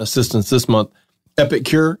you're getting assistance this month? Epic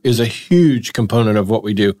Cure is a huge component of what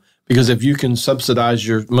we do, because if you can subsidize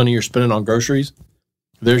your money you're spending on groceries,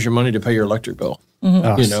 there's your money to pay your electric bill.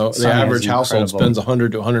 The average household spends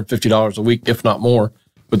 $100 to $150 a week, if not more,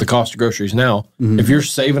 with the cost of groceries now. If you're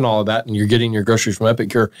saving all of that and you're getting your groceries from Epic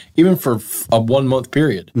Cure, even for a 1 month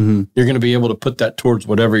period, you're going to be able to put that towards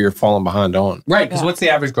whatever you're falling behind on. Right, because what's the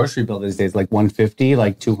average grocery bill these days? Like $150,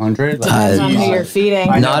 like $200? Depends on who you're feeding.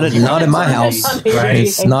 Not in my house. Right.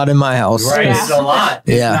 It's not in my house. Right, it's a lot.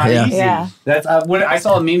 It's not easy. Yeah. That's when I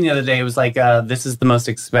saw a meme the other day. It was like, this is the most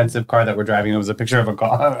expensive car that we're driving. It was a picture of a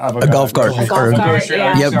golf cart. A golf cart,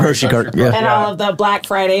 grocery cart. Yeah. And all of the Black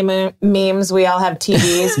Friday memes, we all have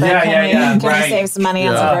TVs, but can we save some money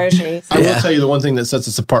on some groceries? I will tell you the one thing that sets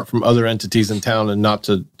us apart from other entities in town, and not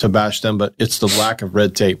to bash them, but it's the lack of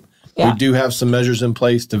red tape. We do have some measures in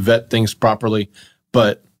place to vet things properly,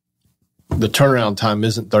 but the turnaround time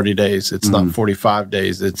isn't 30 days. It's not 45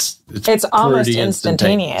 days. It's almost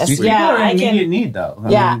instantaneous. These people are in immediate need, though.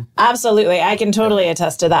 I mean, absolutely. I can totally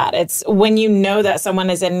attest to that. It's when you know that someone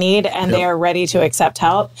is in need and they are ready to accept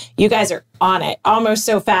help, you guys are on it almost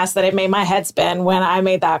so fast that it made my head spin when I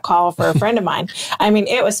made that call for a friend of mine. I mean,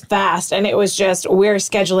 it was fast, and it was just, we're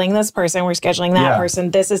scheduling this person, we're scheduling that person.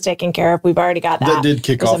 This is taken care of. We've already got that. That did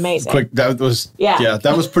kick off amazing. Quick. That was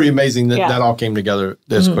that was pretty amazing that all came together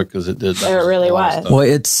as quick as it did. It really was.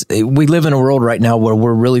 Well, we live in a world right now where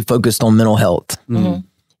we're really focused on mental health. And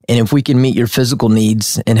if we can meet your physical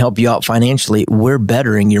needs and help you out financially, we're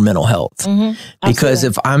bettering your mental health. Because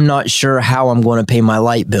if I'm not sure how I'm going to pay my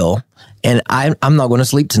light bill, and I'm not going to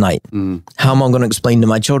sleep tonight, how am I going to explain to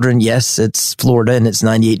my children, yes, it's Florida and it's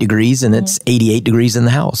 98 degrees and it's 88 degrees in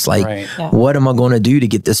the house. Like, what am I going to do to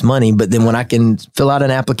get this money? But then when I can fill out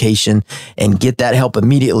an application and get that help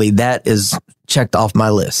immediately, that is checked off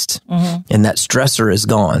my list. And that stressor is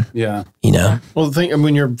gone. Yeah. Well, the thing,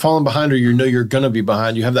 when you're falling behind, or you're going to be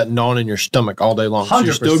behind, you have that gnawing in your stomach all day long. So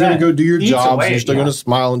you're still going to go do your jobs, you're still going to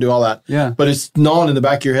smile and do all that. Yeah. But it's gnawing in the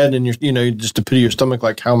back of your head, and you're just to pit of your stomach,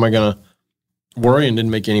 like, how am I going to worry and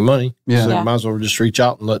didn't make any money? So you might as well just reach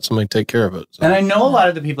out and let somebody take care of it. So. And I know a lot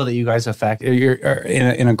of the people that you guys affect are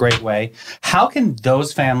in a great way. How can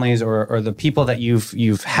those families or the people that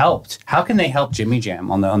you've helped, how can they help Jimmy Jam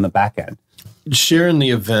on the back end? Sharing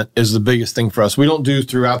the event is the biggest thing for us. We don't do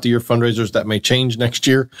throughout the year fundraisers that may change next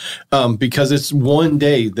year, because it's one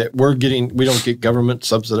day that we don't get government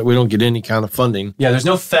subsidy. We don't get any kind of funding. Yeah, there's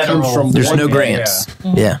no federal. There's no grants.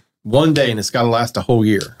 One day, and it's got to last a whole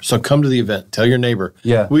year. So come to the event. Tell your neighbor.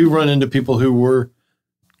 Yeah. We run into people who we're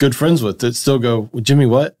good friends with that still go, well, Jimmy,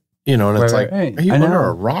 what? And it's like, are you under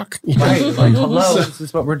a rock? Right. Like, hello, this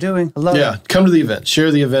is what we're doing. Hello. Yeah. Come to the event.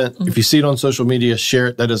 Share the event. If you see it on social media, share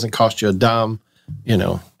it. That doesn't cost you a dime.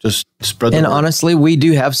 Just spread the word. And honestly, we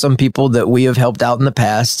do have some people that we have helped out in the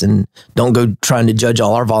past, and don't go trying to judge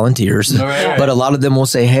all our volunteers. Right. But a lot of them will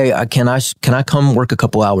say, hey, can I come work a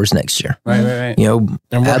couple hours next year? Right. And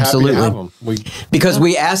we're absolutely. happy to have them. Because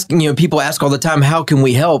we ask, people ask all the time, how can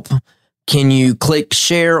we help? Can you click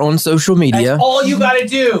share on social media? That's all you got to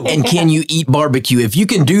do. And can you eat barbecue? If you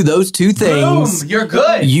can do those two things, boom, you're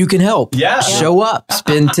good. You can help. Yeah. Show up,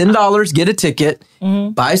 spend $10, get a ticket,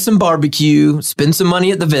 buy some barbecue, spend some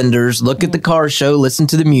money at the vendors, look at the car show, listen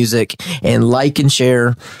to the music, and like and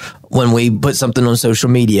share when we put something on social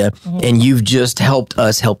media, and you've just helped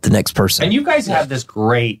us help the next person. And you guys have this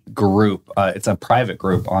great group. It's a private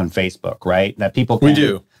group on Facebook, right? That people can... We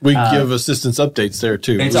do. We give assistance updates there,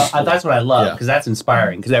 too. That's what I love, because that's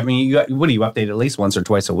inspiring. Because, I mean, you update at least once or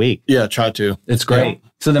twice a week? Yeah, try to. It's great. Yeah.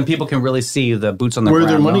 So then people can really see the boots on the ground.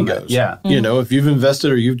 Where their money goes. Yeah. You know, if you've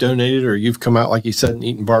invested or you've donated or you've come out, like you said, and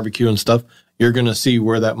eaten barbecue and stuff, you're going to see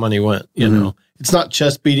where that money went. You know, it's not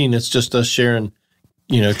chest beating. It's just us sharing,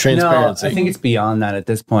 transparency. No, I think it's beyond that at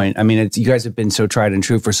this point. I mean, you guys have been so tried and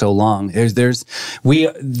true for so long.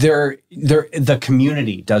 The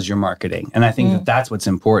community does your marketing, and I think that's what's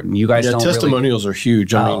important. You guys, testimonials are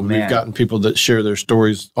huge. I mean, we've gotten people that share their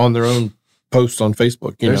stories on their own posts on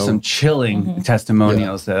Facebook. There's some chilling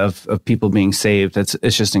testimonials of people being saved. It's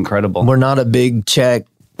just incredible. We're not a big check,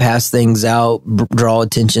 pass things out, draw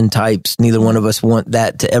attention types. Neither one of us want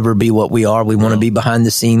that to ever be what we are. We want to be behind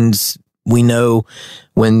the scenes. We know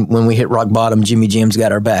when we hit rock bottom, Jimmy Jam's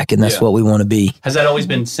got our back, and that's what we want to be. Has that always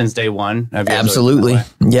been since day one? Absolutely.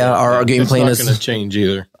 Yeah, our game plan is not going to change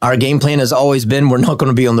either. Our game plan has always been, we're not going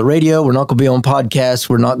to be on the radio, we're not going to be on podcasts,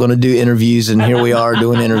 we're not going to do interviews, and here we are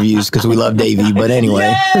doing interviews because we love Davey. But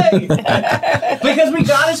anyway. Because we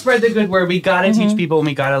got to spread the good word. We got to teach people, and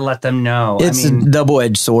we got to let them know. It's a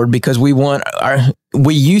double-edged sword, because what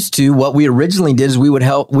we originally did is we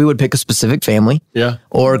would pick a specific family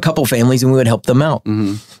or a couple families, and we would help them out.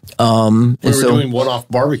 We were doing one-off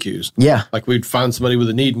barbecues. Yeah. Like we'd find somebody with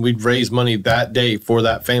a need, and we'd raise money that day for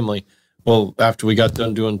that family. Well, after we got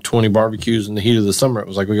done doing 20 barbecues in the heat of the summer, it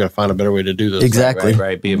was like, we got to find a better way to do this. Exactly.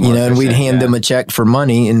 Right. Be more and we'd hand them a check for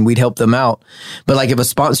money, and we'd help them out. But like if a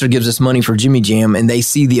sponsor gives us money for Jimmy Jam and they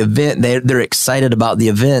see the event, they're excited about the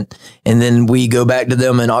event. And then we go back to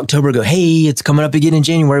them in October, go, hey, it's coming up again in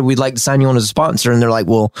January. We'd like to sign you on as a sponsor. And they're like,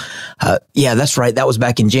 well, yeah, that's right. That was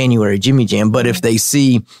back in January, Jimmy Jam. But if they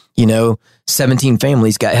see, 17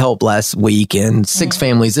 families got help last week, and 6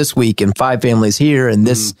 families this week, and 5 families here, and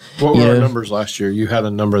this. What were our numbers last year? You had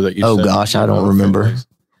a number that you said. Oh gosh, I don't remember. Families.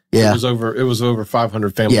 Yeah, it was over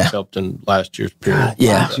 500 families helped in last year's period.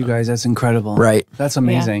 Yeah, you guys, that's incredible. Right, that's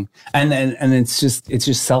amazing. Yeah. And it's just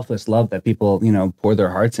selfless love that people pour their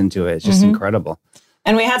hearts into it. It's just incredible.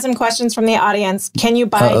 And we had some questions from the audience. Can you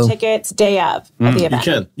buy tickets day of the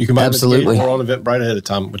event? You can buy absolutely them or on Eventbrite ahead of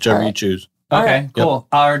time, whichever you choose. Okay, cool.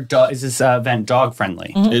 Is this event dog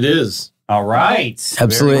friendly? It is. All right.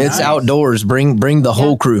 Absolutely. It's outdoors. Bring the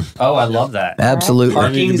whole crew. Oh, I love that. Absolutely. You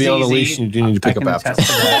need to be on the leash, and you do need to pick up after.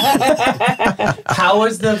 How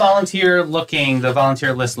is the volunteer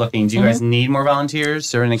list looking? Do you guys need more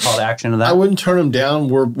volunteers or any call to action to that? I wouldn't turn them down.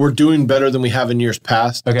 We're doing better than we have in years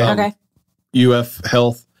past. Okay. UF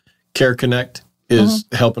Health Care Connect is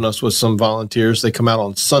helping us with some volunteers. They come out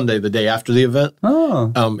on Sunday, the day after the event.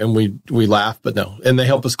 Oh. And we laugh, but no. And they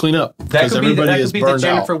help us clean up. That could be the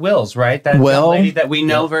Jennifer Wills, right? That lady that we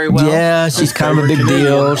know very well. Yeah, she's kind of a big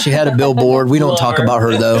deal. She had a billboard. We don't talk about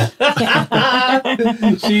her, though.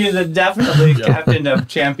 She is definitely captain of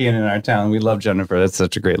champion in our town. We love Jennifer. That's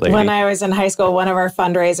such a great lady. When I was in high school, one of our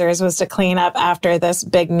fundraisers was to clean up after this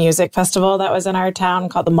big music festival that was in our town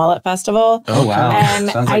called the Mullet Festival. Oh, wow. And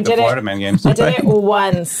sounds like the Florida Man games. I did it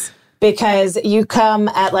once because you come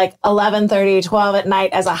at like 11:30, 12 at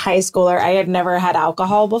night as a high schooler. I had never had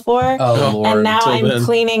alcohol before. Oh, Lord. And now I'm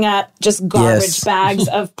cleaning up just garbage bags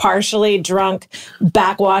of partially drunk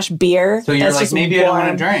backwash beer. So you're like, maybe warm. I don't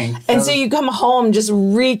want to drink. And so you come home just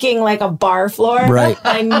reeking like a bar floor. Right.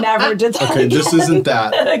 I never did that. Okay, this isn't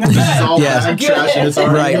that. This is all bag trash, and it's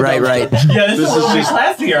already right. Yeah, this is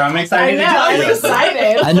classier. I'm excited to tell you. I'm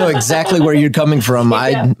excited. I know exactly where you're coming from.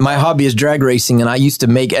 My hobby is drag racing, and I used to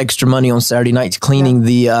make extra money on Saturday nights cleaning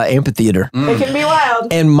the amphitheater. It can be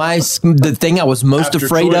wild. And the thing I was most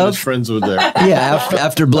afraid of, friends were there. Yeah,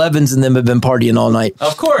 after Blevins and them have been partying all night.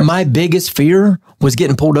 Of course. My biggest fear was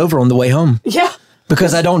getting pulled over on the way home. Yeah.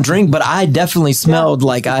 Because I don't drink, but I definitely smelled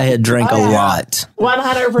like I had drank a lot.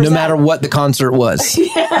 100%. No matter what the concert was.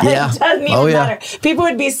 It doesn't even matter. People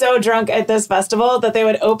would be so drunk at this festival that they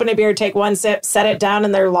would open a beer, take one sip, set it down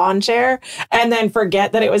in their lawn chair, and then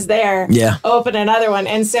forget that it was there. Yeah. Open another one.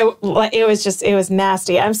 And so it was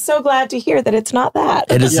nasty. I'm so glad to hear that it's not that.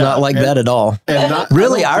 It is not like that at all.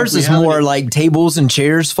 Really, ours is more like tables and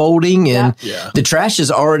chairs folding, and the trash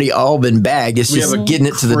has already all been bagged. It's just getting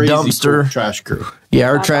it to the dumpster. Cool trash crew. Yeah,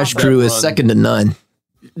 our trash crew is second to none.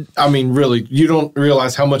 I mean, really, you don't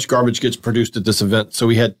realize how much garbage gets produced at this event. So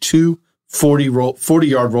we had 2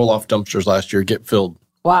 40-yard roll-off dumpsters last year get filled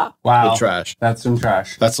Wow. with trash. That's some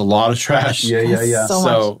trash. That's a lot of trash. Yeah.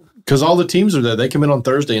 So because all the teams are there. They come in on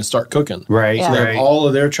Thursday and start cooking. Right. Yeah. So they have all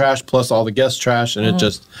of their trash plus all the guest trash, and it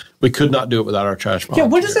just, we could not do it without our trash. Yeah,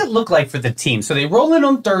 what does it look like for the team? So they roll in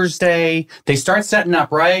on Thursday. They start setting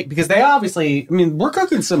up, right? Because they obviously, I mean, we're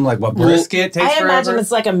cooking some like what brisket takes I imagine forever.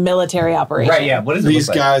 it's like a military operation. Right, yeah. What does it These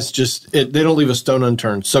look like? guys just, they don't leave a stone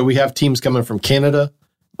unturned. So we have teams coming from Canada,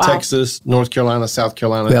 Texas, North Carolina, South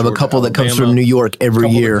Carolina. We have a Georgia, couple that comes Alabama. from New York every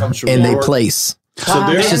Couple that year, comes from and New they York. place. So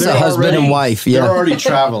they're, It's just they're a husband and wife, yeah. They're already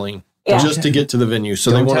traveling just to get to the venue.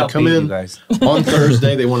 So Don't they want tell to come Pete, in you guys. on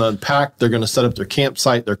Thursday. They want to unpack. They're going to set up their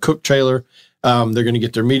campsite, their cook trailer. They're going to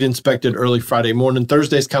get their meat inspected early Friday morning.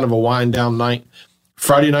 Thursday's kind of a wind down night.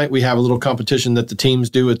 Friday night, we have a little competition that the teams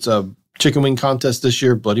do. It's a chicken wing contest this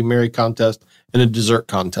year, Bloody Mary contest, and a dessert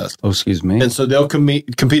contest. Oh, excuse me. And so they'll compete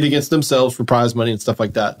against themselves for prize money and stuff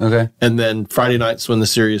like that. Okay. And then Friday nights when the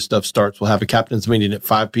serious stuff starts, we'll have a captain's meeting at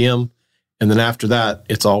 5 p.m. And then after that,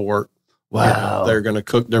 it's all work. Wow. They're going to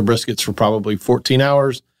cook their briskets for probably 14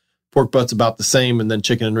 hours. Pork butt's about the same, and then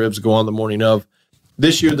chicken and ribs go on the morning of.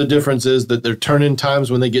 This year, the difference is that their turn-in times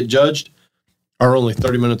when they get judged are only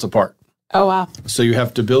 30 minutes apart. Oh, wow. So you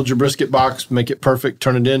have to build your brisket box, make it perfect,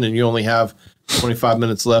 turn it in, and you only have 25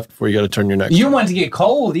 minutes left before you got to turn your next. You don't want it to get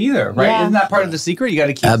cold either, right? Yeah. Isn't that part of the secret? You got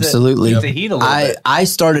to keep Absolutely. the heat a little bit. I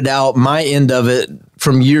started out, my end of it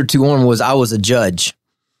from year 2 on was I was a judge.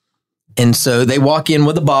 And so they walk in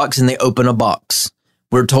with a box and they open a box.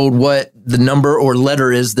 We're told what the number or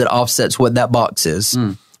letter is that offsets what that box is.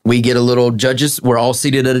 We get a little judges. We're all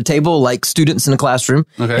seated at a table like students in a classroom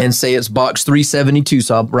and say it's box 372.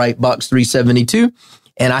 So I'll write box 372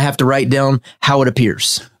 and I have to write down how it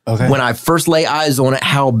appears. Okay. When I first lay eyes on it,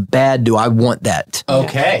 how bad do I want that?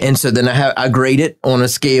 Okay. And so then I grade it on a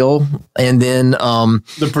scale, and then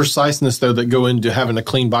The preciseness, though, that go into having a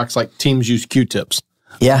clean box, like teams use Q-tips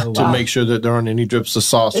to make sure that there aren't any drips of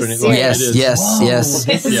sauce or anything like that. yes.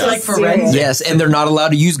 This is Yeah. like forensic. Yes, and they're not allowed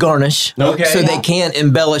to use garnish. Okay. So they can't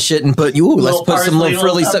embellish it and put, let's put some parsley, little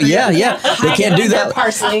frilly little stuff. Yeah. They can't do that.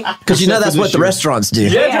 Parsley. Because that's for what this the year. restaurants do.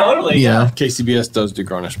 Yeah, totally. Yeah. KCBS does do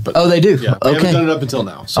garnish, but Oh, they do? yeah, we haven't Okay. done it up until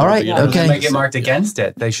now. So All right, you know, okay. They might get marked against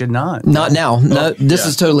it. They should not. Not now. No, this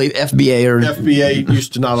is totally FBA or. FBA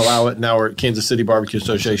used to not allow it. Now we're at Kansas City Barbecue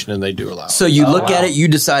Association, and they do allow it. So you look at it, you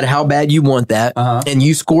decide how bad you want that, and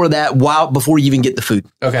you score that before you even get the food.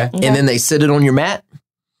 Okay. And then they sit it on your mat,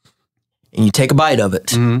 and you take a bite of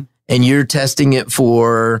it, and you're testing it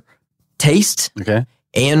for taste Okay.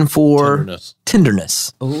 and for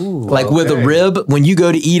Tenderness. Ooh. like with a rib. When you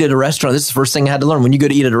go to eat at a restaurant, this is the first thing I had to learn. When you go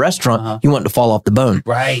to eat at a restaurant, you want it to fall off the bone.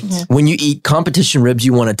 Right. When you eat competition ribs,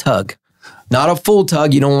 you want a tug, not a full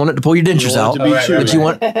tug. You don't want it to pull your dentures out, want it to be Right, chewy.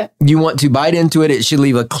 but you want to bite into it. It should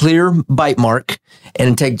leave a clear bite mark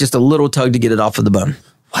and take just a little tug to get it off of the bone.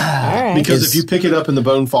 All right. Because if you pick it up and the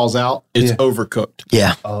bone falls out, it's overcooked.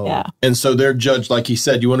 Yeah. Yeah. And so they're judged, like he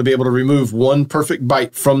said, you want to be able to remove one perfect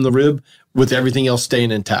bite from the rib with everything else staying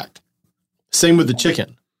intact. Same with the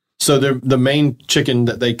chicken. So the main chicken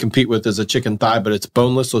that they compete with is a chicken thigh, but it's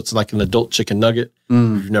boneless, so it's like an adult chicken nugget. If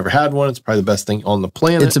you've never had one, it's probably the best thing on the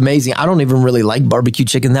planet. It's amazing. I don't even really like barbecue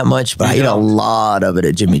chicken that much, but I eat a lot of it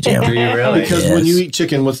at Jimmy Jam. Do you really? Because when you eat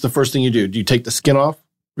chicken, what's the first thing you do? Do you take the skin off?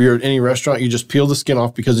 If you're at any restaurant, you just peel the skin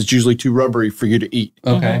off because it's usually too rubbery for you to eat.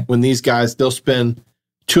 Okay. When these guys, they'll spend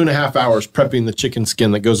 2.5 hours prepping the chicken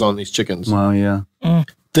skin that goes on these chickens, Well, yeah.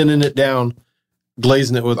 thinning it down,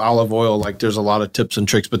 glazing it with olive oil. Like there's a lot of tips and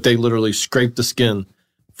tricks, but they literally scrape the skin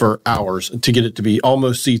for hours to get it to be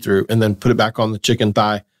almost see-through and then put it back on the chicken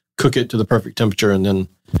thigh, cook it to the perfect temperature, and then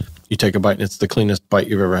you take a bite and it's the cleanest bite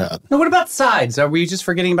you've ever had. Now, what about sides? Are we just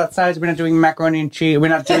forgetting about sides? We're not doing macaroni and cheese. We're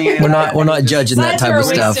not doing any We're not judging that Sides type are of a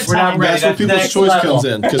waste stuff. of We're not time. ready. That's where people's next choice level. comes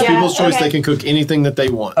in. Because Yeah, people's choice, okay. they can cook anything that they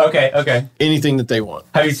want. Okay. Anything that they want.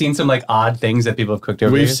 Have you seen some like odd things that people have cooked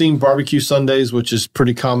over We've here? seen barbecue Sundays, which is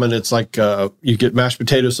pretty common. It's like you get mashed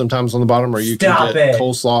potatoes sometimes on the bottom, or you Stop can get it.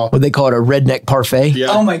 coleslaw. What they call it, a redneck parfait. Yeah.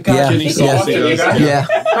 Oh my god! Yeah. Kenny sauce. Yeah.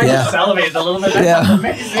 I Yeah. just salivated a little bit. Yeah.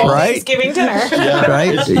 Right? Thanksgiving dinner. Yeah.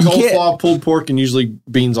 Right? It's You can't, coleslaw, pulled pork, and usually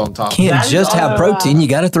beans on top. can't That is just have all- protein. You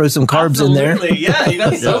got to throw some carbs in there. Absolutely. Yeah, you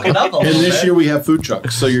got to soak it up a little And this bit. year we have food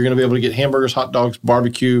trucks, so you're going to be able to get hamburgers, hot dogs,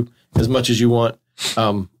 barbecue as much as you want.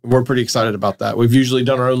 We're pretty excited about that. We've usually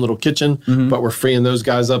done our own little kitchen, but we're freeing those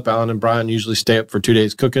guys up. Alan and Brian usually stay up for 2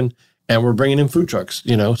 days cooking, and we're bringing in food trucks.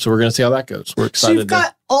 So we're going to see how that goes. We're So excited. you've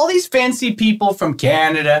got all these fancy people from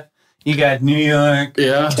Canada. You got New York.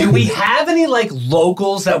 Yeah. Do we have any like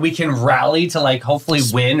locals that we can rally to like hopefully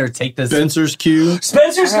win or take this? Spencer's Q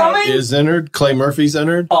Spencer's coming. is entered. Clay Murphy's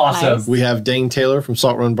entered. Awesome. Nice. We have Dane Taylor from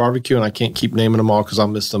Salt Run Barbecue, and I can't keep naming them all because I'll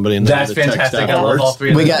miss somebody. And That's fantastic. I love all three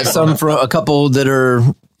of We those got people. some from a couple that are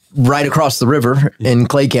right across the river in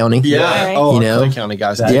Clay County. Yeah. Right. Oh, You know? Clay County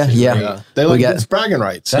guys. Yeah. They like got- it's bragging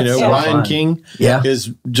rights. That's so Ryan fun. King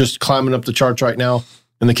is just climbing up the charts right now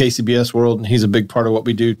in the KCBS world, and he's a big part of what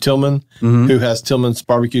we do. Tillman, who has Tillman's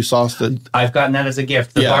barbecue sauce that I've gotten that as a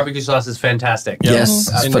gift. The Yeah. barbecue sauce is fantastic. Yes,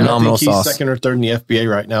 and phenomenal I think he's sauce. second or third in the FBA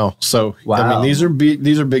right now. So I Wow. mean, these are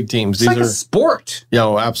big teams. It's These like are a sport.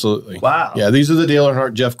 absolutely. Wow. Yeah, these are the Dale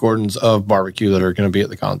Earnhardt, Jeff Gordons of barbecue that are going to be at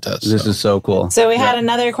the contest. This is so cool. So we had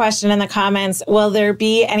another question in the comments. Will there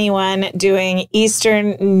be anyone doing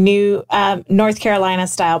Eastern North Carolina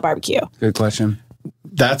style barbecue? Good question.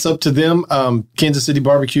 That's up to them. Kansas City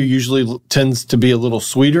barbecue usually tends to be a little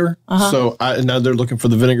sweeter. So I know they're looking for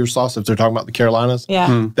the vinegar sauce if they're talking about the Carolinas.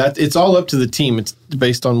 Yeah. That it's all up to the team. It's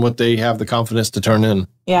based on what they have the confidence to turn in.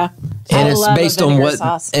 Yeah. And I it's love a based on vinegar what,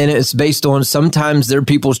 sauce. and it's based on sometimes their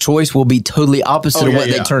people's choice will be totally opposite of what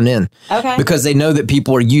they turn in. Okay. Because they know that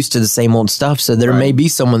people are used to the same old stuff. So there may be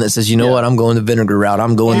someone that says, you know what, I'm going the vinegar route.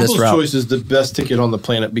 I'm going this People's route. choice is the best ticket on the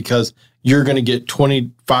planet because you're going to get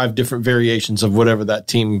 25 different variations of whatever that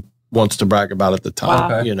team wants to brag about at the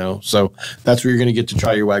time. Wow. You know, so that's where you're going to get to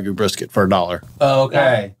try your Wagyu brisket for $1.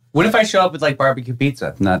 Okay. What if I show up with like barbecue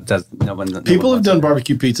pizza? People have done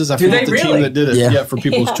barbecue pizzas. I Do forget they the really? team that did it. Yeah. Yeah, for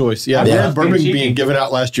people's choice. Yeah, we Yeah. had bourbon Cheeky. being given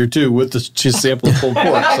out last year too with the just sample of pulled pork.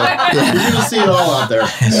 So you're going to see it all out there.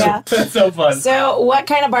 Yeah. That's so fun. So what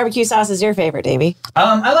kind of barbecue sauce is your favorite, Davey?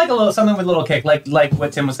 I like something with a little kick, like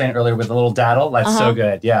what Tim was saying earlier with a little daddle. That's so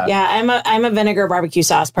good. Yeah. Yeah, I'm a vinegar barbecue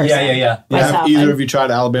sauce person. Yeah. Have Myself. either of you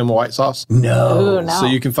tried Alabama white sauce? No. Ooh, no. So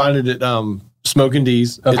you can find it at Smoke and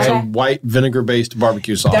D's. It's a Okay. white vinegar-based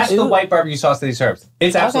barbecue sauce. That's the white barbecue sauce that he serves.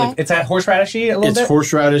 It's absolutely. Okay. It's that horseradishy a little It's bit.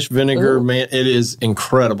 horseradish vinegar, man. It is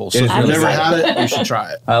incredible. So It if is you've really never excited. had it, you should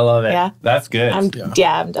try it. I love it. Yeah. That's good. I'm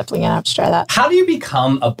definitely gonna have to try that. How do you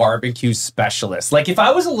become a barbecue specialist? Like, if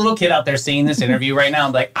I was a little kid out there seeing this interview right now,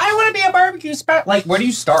 I'm like, I want to be a barbecue specialist. Like, where do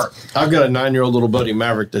you start? I've got a 9-year-old little buddy,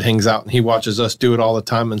 Maverick, that hangs out and he watches us do it all the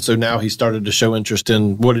time. And so now he started to show interest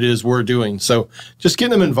in what it is we're doing. So just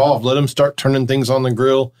getting him involved, let him start turning things on the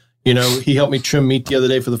grill. You know, he helped me trim meat the other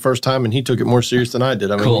day for the first time and he took it more serious than I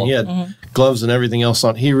did. I mean, Cool. he had gloves and everything else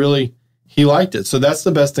on. He liked it. So that's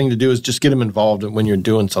the best thing to do is just get him involved when you're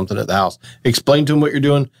doing something at the house. Explain to him what you're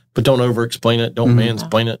doing, but don't over-explain it. Don't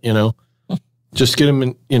mansplain it, you know. Just get him,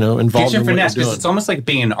 involved Get your in what you're finesse because doing. it's almost like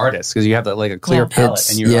being an artist because you have like a clear palette It's-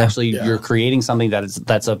 and you're yeah. actually you're creating something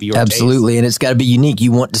that's of your Absolutely. And it's got to be unique.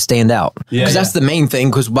 You want to stand out. Yeah, Because that's the main thing.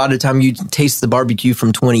 Because by the time you taste the barbecue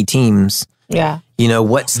from 20 teams, Yeah. you know,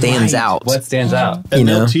 what stands taste. out? What stands out? And you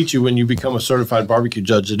they'll know? teach you when you become a certified barbecue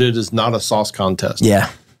judge that it is not a sauce contest. Yeah.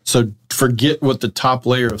 So forget what the top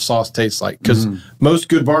layer of sauce tastes like because most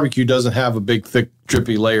good barbecue doesn't have a big, thick,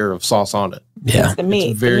 drippy layer of sauce on it. Yeah. The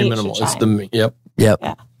meat. It's very the meat minimal. should It's shine. the meat. Yep. Yep.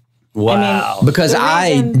 Yeah. Wow. Because The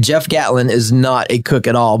reason- Jeff Gatlin is not a cook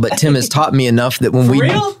at all, but Tim has taught me enough that when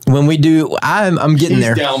real? we do, I'm getting He's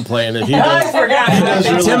there. downplaying it. He I does. forgot. does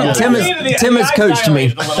really good. Tim has coached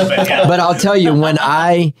me. But I'll tell you, when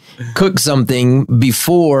I cook something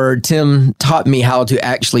before Tim taught me how to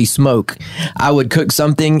actually smoke, I would cook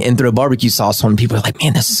something and throw barbecue sauce on. People are like,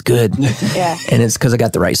 man, this is good. Yeah. And it's because I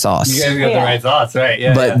got the right sauce. You guys got the Yeah. right sauce, right?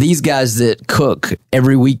 Yeah. But these guys that cook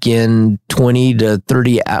every weekend, 20 to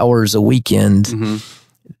 30 hours a weekend,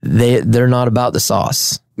 they're not about the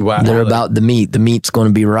sauce. Wow. They're about the meat. The meat's going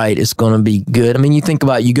to be right. It's going to be good. I mean, you think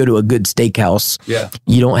about you go to a good steakhouse. Yeah.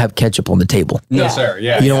 You don't have ketchup on the table. no, Yeah. sir.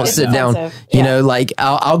 Yeah. You don't It's sit down. expensive. You Yeah. know, like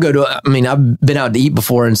I'll go to, I mean, I've been out to eat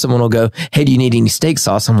before and someone will go, hey, do you need any steak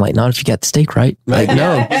sauce? I'm like, not if you got the steak right. Like,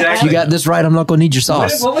 no, if exactly. you got this right, I'm not going to need your What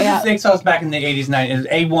sauce. was Yeah. the steak sauce back in the 80s, 90s? It was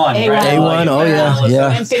A1, A1. right? A1, oh, yeah, yeah.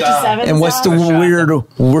 And 57. And what's the weird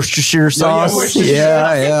Worcestershire sauce? Worcestershire.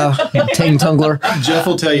 Yeah. Tang Tungler. Jeff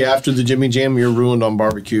will tell you after the Jimmy Jam, you're ruined on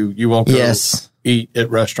barbecue. You won't go Yes. eat at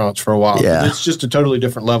restaurants for a while. Yeah. It's just a totally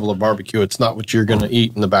different level of barbecue. It's not what you're going to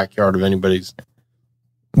eat in the backyard of anybody's.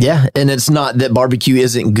 Yeah, and it's not that barbecue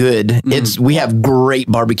isn't good. It's we have great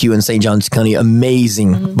barbecue in St. Johns County,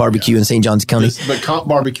 amazing barbecue in St. Johns County. But comp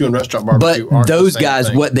barbecue and restaurant barbecue But aren't the those same guys,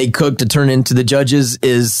 thing. what they cook to turn into the judges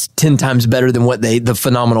is 10 times better than what the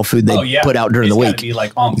phenomenal food they put out during It's the gotta week. be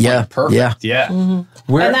like on point, Yeah, perfect. Yeah.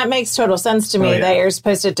 Where, And that makes total sense to me Oh, yeah. that you're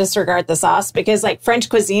supposed to disregard the sauce because like French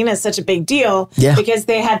cuisine is such a big deal Yeah. because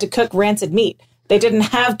they had to cook rancid meat. They didn't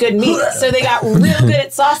have good meat, so they got real good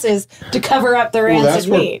at sauces to cover up the Well, rancid that's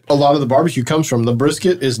where meat. a lot of the barbecue comes from. The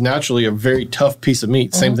brisket is naturally a very tough piece of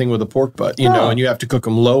meat. Same thing with a pork butt, you know, and you have to cook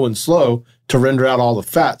them low and slow to render out all the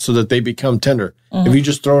fat so that they become tender. If you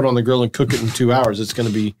just throw it on the grill and cook it in 2 hours, it's going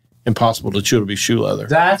to be impossible to chew. It'll be shoe leather.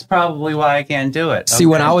 That's probably why I can't do it. See,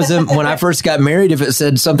 when I first got married, if it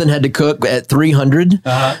said something had to cook at 300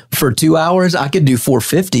 for 2 hours, I could do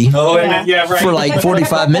 450 for like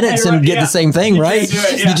 45 minutes and get the same thing, right?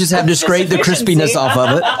 You just have to scrape the crispiness off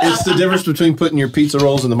of it. It's the difference between putting your pizza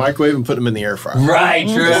rolls in the microwave and putting them in the air fryer. Right,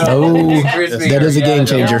 true. Oh, that is a game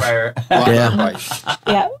changer.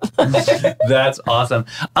 Yeah. That's awesome.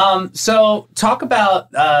 So talk about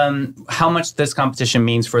how much this competition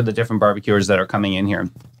means for the different barbecuers that are coming in here.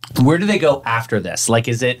 Where do they go after this? Like,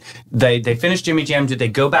 is it they finish Jimmy Jam? Do they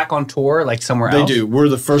go back on tour like somewhere else? They do. We're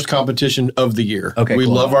the first competition of the year. Okay, we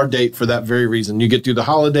cool. love our date for that very reason. You get through the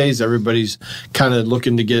holidays, everybody's kind of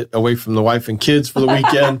looking to get away from the wife and kids for the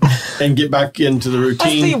weekend and get back into the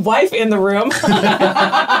routine. I see wife in the room.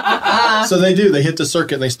 So they do. They hit the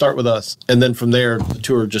circuit and they start with us, and then from there the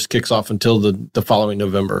tour just kicks off until the following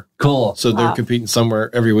November. Cool. So they're competing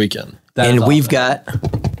somewhere every weekend. And we've got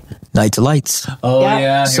Nights of Lights. Oh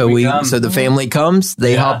yeah. So the family comes,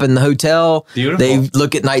 they hop in the hotel, Beautiful. They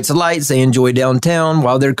look at Nights of Lights, they enjoy downtown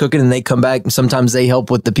while they're cooking, and they come back, and sometimes they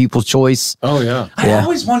help with the People's Choice. Oh yeah. I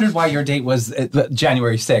always wondered why your date was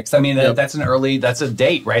January 6th. I mean, that's a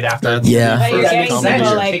date right after. But you're getting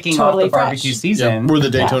people like kicking totally off the barbecue fresh. season. We're the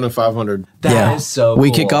Daytona 500. That is so We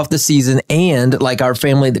cool. kick off the season, and like our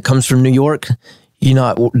family that comes from New York, you're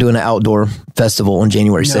not doing an outdoor festival on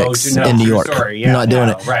January 6th in New York. You're not doing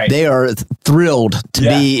it. Right. They are thrilled to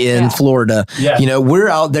be in Florida. Yeah. You know, we're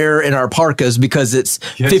out there in our parkas because it's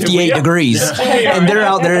 58 degrees, and they're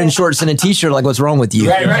out there in shorts and a t-shirt. Like, what's wrong with you?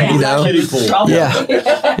 Right. You know? Kiddie pool. Yeah.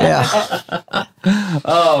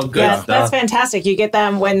 Oh, good stuff. That's fantastic. You get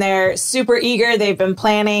them when they're super eager. They've been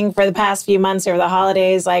planning for the past few months over the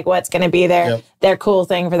holidays, like what's going to be their cool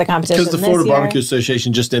thing for the competition. Because the Florida Barbecue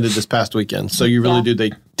Association just ended this past weekend. So you really do.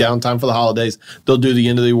 They downtime for the holidays. They'll do the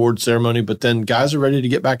end of the award ceremony, but then guys are ready to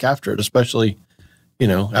get back after it, especially,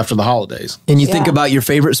 after the holidays. And you think about your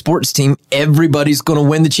favorite sports team, everybody's going to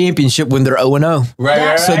win the championship when they're 0-0.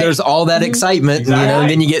 Right. So there's all that excitement, and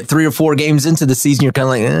then you get 3 or 4 games into the season, you're kind of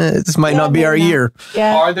like, this might not be our year.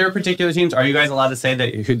 Yeah. Are there particular teams? Are you guys allowed to say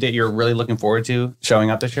that you're really looking forward to showing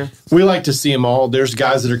up this year? We like to see them all. There's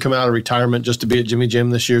guys that are coming out of retirement just to be at Jimmy Jam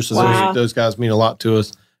this year. So those guys mean a lot to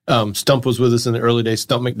us. Stump was with us in the early days.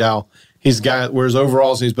 Stump McDowell. He's a guy that wears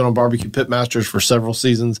overalls, and he's been on Barbecue Pitmasters for several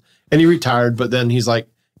seasons. And he retired, but then he's like,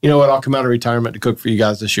 you know what? I'll come out of retirement to cook for you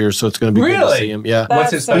guys this year. So it's going to be good to see him. Yeah.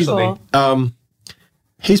 What's his specialty? Cool.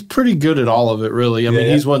 He's pretty good at all of it, really. I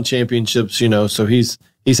mean, he's won championships, so he's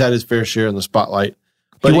had his fair share in the spotlight.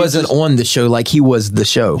 But he wasn't on the show like he was the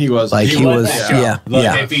show. He was. Like he was.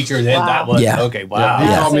 They featured it. That was okay. Wow. He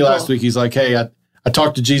called me last week. He's like, hey, I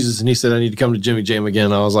talked to Jesus, and he said I need to come to Jimmy Jam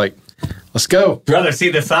again. I was like, let's go. Brother, see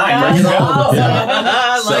the sign.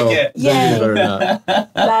 I like it. Yeah.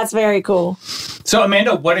 That's very cool. So,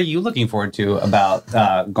 Amanda, what are you looking forward to about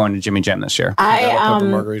going to Jimmy Jam this year? I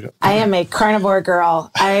am a carnivore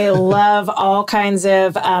girl. I love all kinds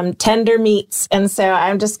of tender meats, and so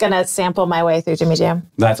I'm just going to sample my way through Jimmy Jam.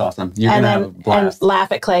 That's awesome. You're going to have a blast. And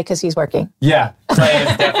laugh at Clay because he's working. Yeah, Clay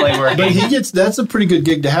is definitely working. But that's a pretty good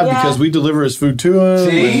gig to have because we deliver his food to him.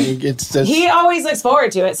 He always looks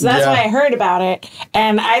forward to it, so that's why I heard about it.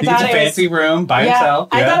 And I thought it was a fancy room by himself.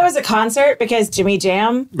 I thought it was a concert because Jimmy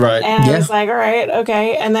Jam. Right. And I was like, all right,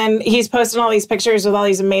 okay. And then he's posting all these pictures with all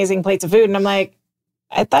these amazing plates of food, and I'm like,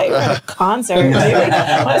 I thought you were at a concert.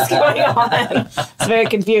 What's going on? It's very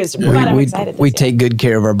confused, but I'm excited. We take good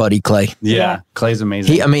care of our buddy Clay. Yeah. Clay's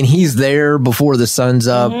amazing. He's there before the sun's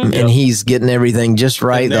up, and he's getting everything just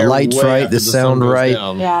right. The lights right, the sound right.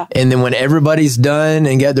 Yeah. And then when everybody's done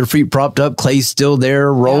and got their feet propped up, Clay's still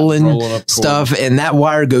there rolling up stuff, and that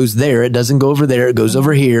wire goes there. It doesn't go over there. It goes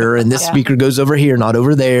over here, and this speaker goes over here, not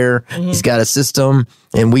over there. He's got a system,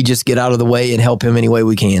 and we just get out of the way and help him any way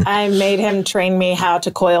we can. I made him train me how to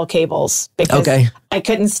coil cables because I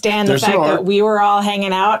couldn't stand the fact that we were all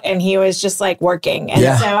hanging out and he was just like working. And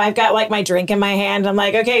so I've got like my drink in my hand. I'm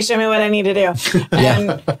like, okay, show me what I need to do.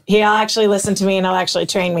 And he'll actually listen to me and he'll actually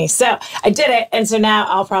train me. So I did it. And so now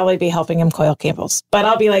I'll probably be helping him coil cables, but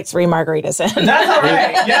I'll be like 3 margaritas in. That's all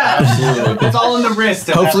right. Yeah. Absolutely. It's all in the wrist.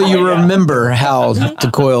 Hopefully you remember how to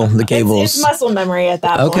coil the cables. It's muscle memory at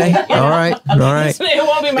that point. Okay. All right. It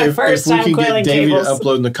won't be my first time coiling get Davey cables. to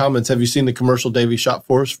upload in the comments, have you seen the commercial Davey shot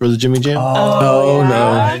for us for the Jimmy Jam? Oh,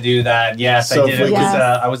 no. I do that. Yes, So I did. It was,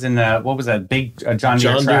 I was in what was that big John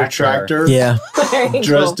Deere tractor? Yeah.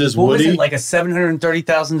 Dressed as What was Woody. it, like a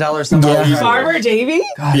 $730,000 something? Yeah. Farmer Davey?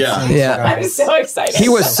 Yeah. I'm so excited. He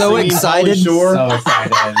was so Singing excited. Holly Shore. So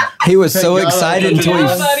excited. He was so God, excited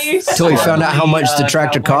buddy. until he found out how much the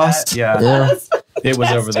tractor cost. Yeah. It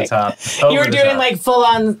was over the top. You were doing like full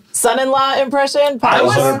on son-in-law impression. I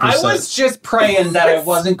was just praying that I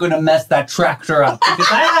wasn't going to mess that tractor up because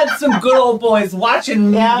I had some good old boys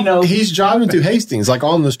watching me. You know, he's driving through Hastings, like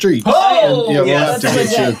on the street. Oh, and, we'll have to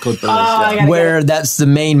get you a clip of this. Where that's the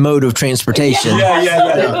main mode of transportation.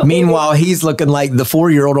 Yeah. Meanwhile, he's looking like the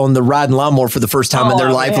 4-year-old on the riding lawnmower for the first time in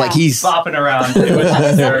their life. Like he's bopping around. It was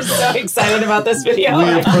I'm so excited about this video.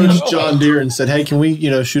 We approached John Deere and said, "Hey, can we,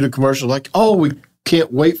 shoot a commercial?" Like, "Oh, we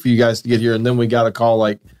can't wait for you guys to get here." And then we got a call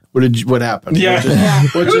like, what happened? Yeah.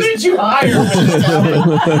 Who did you hire?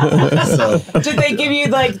 Did they give you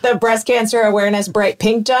like the breast cancer awareness bright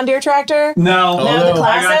pink John Deere tractor? No. The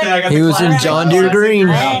classic? I got he was in John Deere green.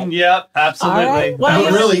 Yep, absolutely. Right. Well,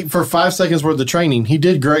 But really, for 5 seconds worth of training, he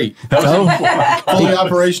did great. Fully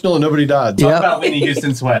operational and nobody died. Talk about Whitney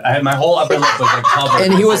Houston sweat. I had my whole upper lip was like covered.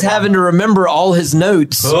 And he was having to remember all his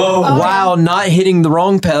notes while not hitting the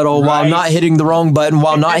wrong pedal, while not hitting the wrong button,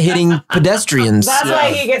 while not hitting pedestrians. That's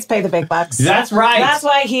why he gets paid the big bucks. That's right. That's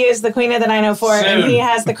why he is the queen of the 904 and he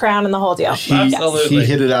has the crown and the whole deal. Absolutely. He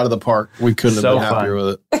hit it out of the park. We couldn't have been happier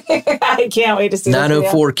with it. I can't wait to see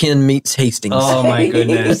 904 Ken meets Hastings. Oh my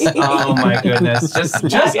goodness. Oh my goodness.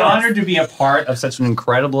 Just honored to be a part of such an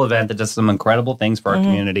incredible event that does some incredible things for our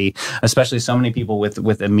community, especially so many people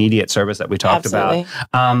with immediate service that we talked about.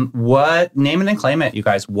 What, name it and claim it, you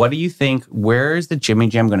guys. What do you think? Where is the Jimmy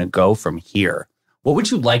Jam going to go from here? What would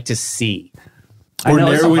you like to see? We're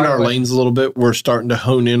narrowing our lanes a little bit. We're starting to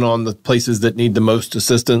hone in on the places that need the most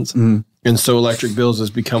assistance. And so electric bills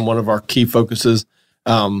has become one of our key focuses.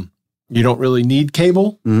 You don't really need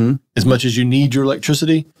cable as much as you need your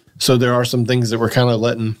electricity. So there are some things that we're kind of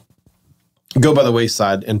letting go by the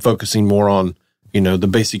wayside and focusing more on, the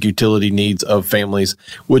basic utility needs of families,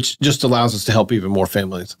 which just allows us to help even more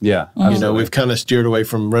families. Yeah. We've kind of steered away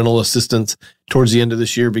from rental assistance towards the end of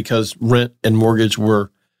this year because rent and mortgage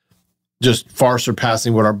were just far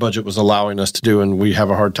surpassing what our budget was allowing us to do. And we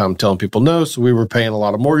have a hard time telling people no. So we were paying a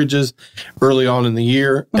lot of mortgages early on in the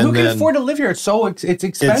year. Well, who can afford to live here? It's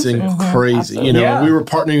expensive. It's crazy. Absolutely. We were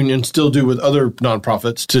partnering and still do with other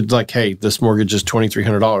nonprofits to like, hey, this mortgage is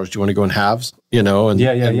 $2,300. Do you want to go in halves? And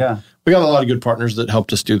we got a lot of good partners that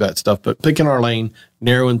helped us do that stuff, but picking our lane,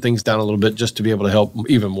 narrowing things down a little bit just to be able to help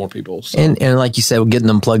even more people. So. And like you said, we're getting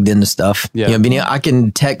them plugged into stuff. Yeah. I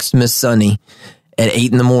can text Miss Sunny at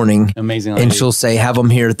 8 a.m. Amazing. And she'll say, have them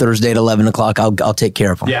here Thursday at 11 o'clock. I'll take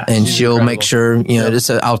care of them. Yeah, and she'll incredible. make sure,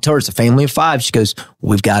 I'll tell her it's a family of 5. She goes,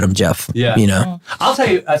 we've got them, Jeff. Yeah. I'll tell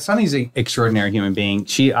you, Sunny's an extraordinary human being.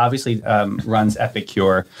 She obviously runs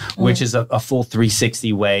Epicure, which is a full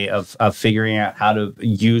 360 way of figuring out how to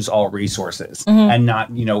use all resources and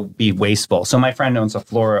not, be wasteful. So my friend owns a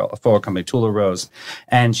floral company, Tula Rose,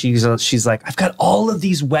 and she's like, I've got all of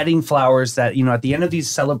these wedding flowers that, at the end of these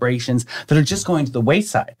celebrations that are just going to the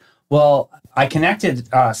wayside. Well, I connected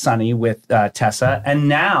Sunny with Tessa, and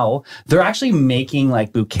now they're actually making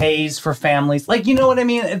like bouquets for families. Like, you know what I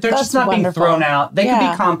mean? They're just not being thrown out. They can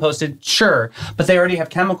be composted, sure, but they already have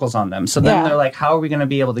chemicals on them. So then they're like, how are we going to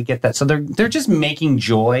be able to get that? So they're just making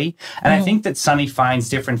joy. And I think that Sunny finds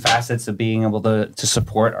different facets of being able to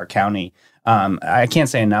support our county. I can't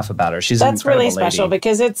say enough about her. That's really special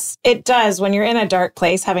because it does, when you're in a dark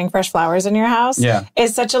place, having fresh flowers in your house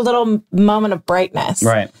is such a little moment of brightness.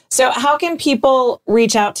 Right. So how can people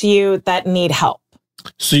reach out to you that need help?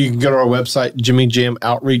 So you can go to our website,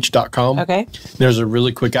 jimmyjamoutreach.com. Okay. There's a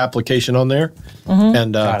really quick application on there.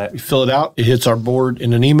 And you fill it out. It hits our board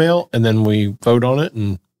in an email, and then we vote on it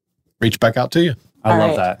and reach back out to you. I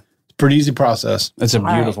love that. Pretty easy process. It's a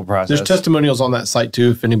beautiful process. There's testimonials on that site too,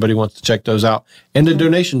 if anybody wants to check those out. And a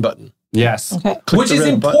donation button. Yes. Okay. Which is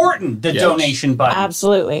important, the donation button.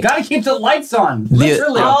 Absolutely. Got to keep the lights on.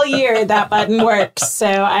 Literally. All year that button works. So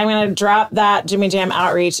I'm going to drop that Jimmy Jam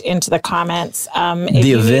outreach into the comments. If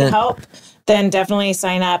you need help, then definitely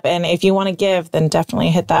sign up. And if you want to give, then definitely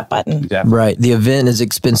hit that button. Yeah. Right. The event is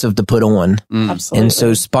expensive to put on. Absolutely. And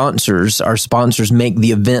so our sponsors make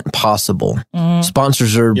the event possible.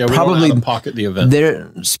 Sponsors are probably we don't pocket the event.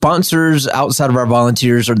 Their sponsors outside of our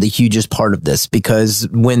volunteers are the hugest part of this, because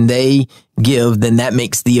when they give, then that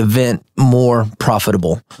makes the event more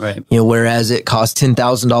profitable. Right. Whereas it costs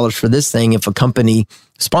 $10,000 for this thing, if a company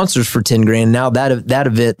sponsors for $10,000, now that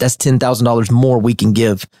event, that's $10,000 more we can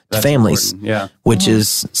give to families. Yeah. Which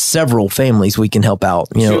is several families we can help out.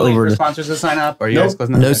 Over for sponsors to sign up, or you guys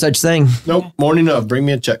closing no such thing. Nope. Morning of, bring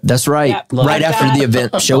me a check. That's right. Yep. Right after the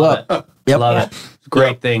event, show up. Yep. Love it.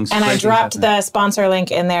 Great things. And Great I things dropped happening. the sponsor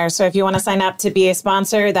link in there. So if you want to sign up to be a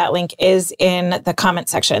sponsor, that link is in the comment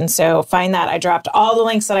section. So find that. I dropped all the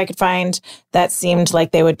links that I could find that seemed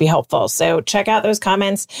like they would be helpful. So check out those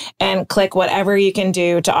comments and click whatever you can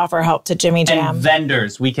do to offer help to Jimmy Jam. And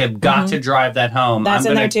vendors, we have got to drive that home. That's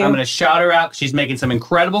in there too. I'm going to shout her out. She's making some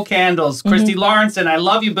incredible candles. Christy Lawrenson, I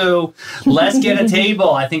love you, boo. Let's get a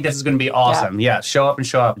table. I think this is going to be awesome. Yeah, show up and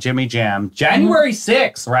show up. Jimmy Jam. January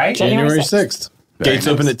 6th, right? January 6th. Gates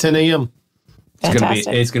open at 10 a.m.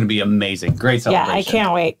 It's going to be amazing. Great celebration. Yeah, I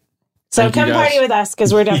can't wait. So Thank you, come guys. party with us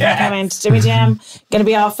because we're definitely coming to Jimmy Jam. Going to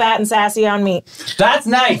be all fat and sassy on meat. That's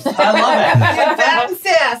nice. I love it. Fat and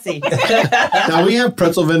sassy. Now we have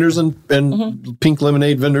pretzel vendors and pink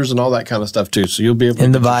lemonade vendors and all that kind of stuff too. So you'll be able to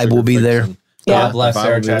And the get your vibe will be sugar there. fix and- Yeah. God bless If I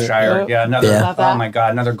Sarah would do it. Cheshire. Yeah, another. Yeah. Love that. Oh my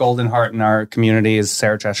God, another golden heart in our community is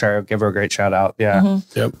Sarah Cheshire. Give her a great shout out. Yeah,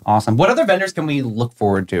 Yep. awesome. What other vendors can we look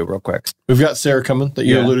forward to, real quick? We've got Sarah coming that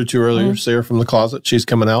you Yeah. alluded to earlier. Sarah from the closet. She's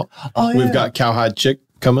coming out. Oh, We've got Cowhide Chick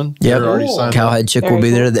coming. Yep. They're already Cool. signed up. Cowhead Chick will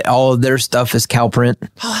be there. All of their stuff is cow print.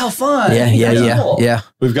 Oh, how fun! Yeah.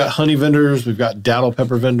 We've got honey vendors. We've got daddle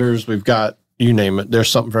pepper vendors. We've got, you name it. There's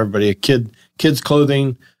something for everybody. Kids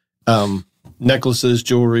clothing, necklaces,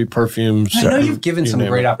 jewelry, perfumes. I know you've given you some name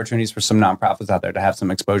great it. opportunities for some nonprofits out there to have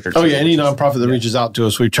some exposure to. Oh yeah, any which is- nonprofit that reaches out to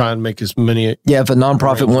us, we try and make as many. Yeah, if a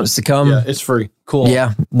nonprofit wants to come, Yeah, it's free. Cool.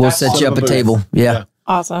 we'll That's set you up a booth. table. Yeah.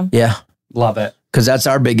 Awesome. Love it. Because that's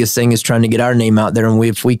our biggest thing is trying to get our name out there. And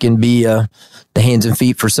if we can be the hands and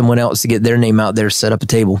feet for someone else to get their name out there, set up a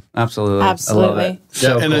table. Absolutely. Absolutely. I love it. Yeah,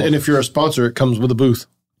 So and, cool. and if you're a sponsor, it comes with a booth.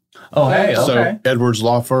 Oh, hey, okay. So Edwards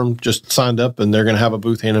Law Firm just signed up, and they're going to have a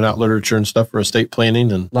booth handing out literature and stuff for estate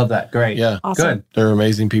planning. And Love that. Great. yeah, Awesome. Good. they're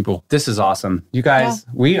amazing people. This is awesome. You guys,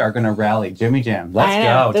 we are going to rally Jimmy Jam. Let's I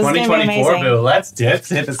know. go. This is gonna be 2024, amazing. boo. Let's hit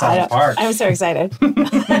this out of the park. I'm so excited.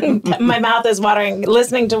 My mouth is watering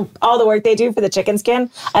listening to all the work they do for the chicken skin.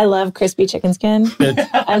 I love crispy chicken skin.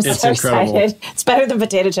 I'm it's so incredible. excited. It's better than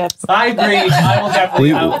potato chips. I agree. I will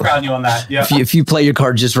definitely I will crown you on that. Yeah. If you play your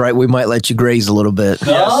card just right, we might let you graze a little bit.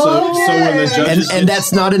 Yeah, so when the judges And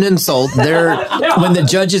that's not an insult. When the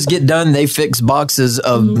judges get done, they fix boxes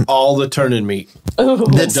of all the turn-in meat.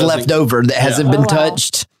 that's doesn't- left over that hasn't been wow.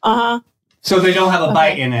 touched. So they don't have a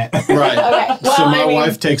bite in it. Right. Well, So my I mean,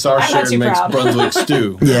 wife takes our I'm share not too and makes proud. Brunswick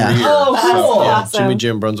stew. Yeah. every year. Oh, cool. Yeah, Awesome. Jimmy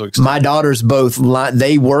Jim Brunswick stew. My daughters both,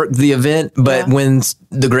 they work the event, but when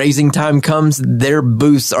the grazing time comes, their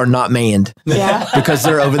booths are not manned. Yeah. Because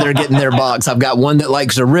they're over there getting their box. I've got one that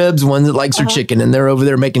likes her ribs, one that likes her chicken, and they're over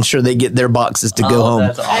there making sure they get their boxes to go home.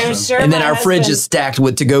 That's I'm awesome. sure. And then my our fridge husband- is stacked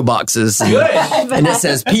with to-go boxes. Good. And it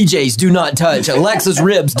says, PJs, do not touch. Alexa's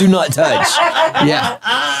ribs, do not touch. Yeah.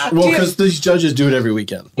 Well, because these judges do it every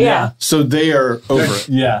weekend. Yeah. So they are over it.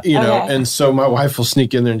 Yeah. You know, Okay. and so my wife will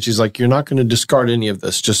sneak in there and she's like, "You're not going to discard any of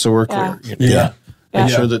this, just so we're clear." You know? Yeah. Make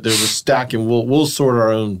Yeah. sure that there's a stack and we'll sort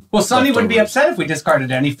our own. Well, Sonny would be leftovers. upset if we discarded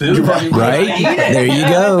any food. Right. Right? There you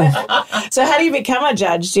go. So how do you become a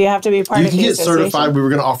judge? Do you have to be part You of can the get association? certified. We were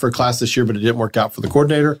going to offer a class this year, but it didn't work out for the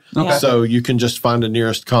coordinator. Okay. So you can just find the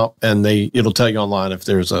nearest comp and it'll tell you online if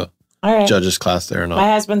there's a All right. judge's class there or not. My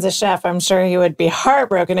husband's a chef. I'm sure he would be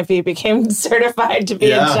heartbroken if he became certified to be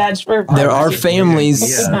Yeah. a judge for. There are families.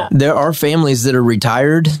 Yeah. There are families that are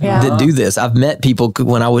retired Yeah. that do this. I've met people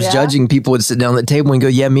when I was Yeah. judging. People would sit down at the table and go,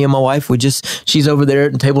 "Yeah, me and my wife, she's over there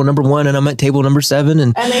at table number 1, and I'm at table number 7,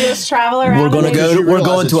 and And they just travel around. we're going to and they go. just- you We're realize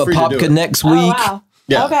going it's to a free to do Popka it. next Oh, week." wow.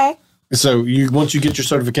 Yeah. Okay. So once you get your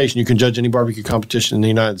certification, you can judge any barbecue competition in the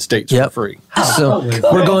United States Yep. for free. So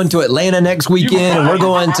we're going to Atlanta next weekend, and we're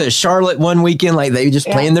going to Charlotte one weekend. Like they just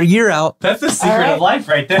plan their year out. That's the secret All right. of life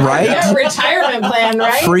right there. Right? Yeah, retirement plan,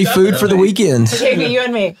 right? Free food for the weekend. Maybe you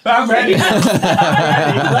and me. I'm ready. Be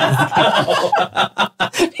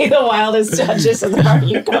the wildest judges of the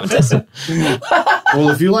barbecue competition. Well,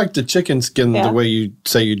 if you like the chicken skin Yeah. the way you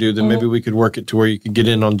say you do, then maybe we could work it to where you could get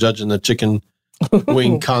in on judging the chicken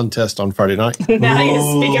wing contest on Friday night. Now you're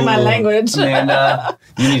speaking my language. Amanda,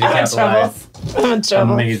 you need to I'm in trouble. capitalize. I'm in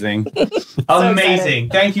trouble. Amazing. Amazing.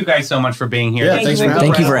 Thank you guys so much for being here. Yeah, This thanks is for having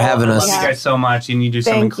Thank you for incredible. having I us. love you guys so much, and you do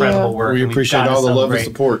some Thank incredible you. work. We and we've appreciate gotten all the some love and great-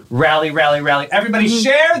 support. Rally, rally, rally. Everybody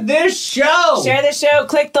share this show. Share the show,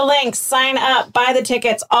 click the links, sign up, buy the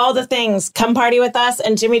tickets, all the things. Come party with us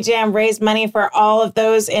and Jimmy Jam. Raise money for all of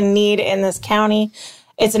those in need in this county.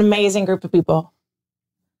 It's an amazing group of people.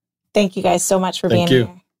 Thank you guys so much for Thank being you.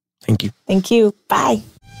 here. Thank you. Thank you. Bye.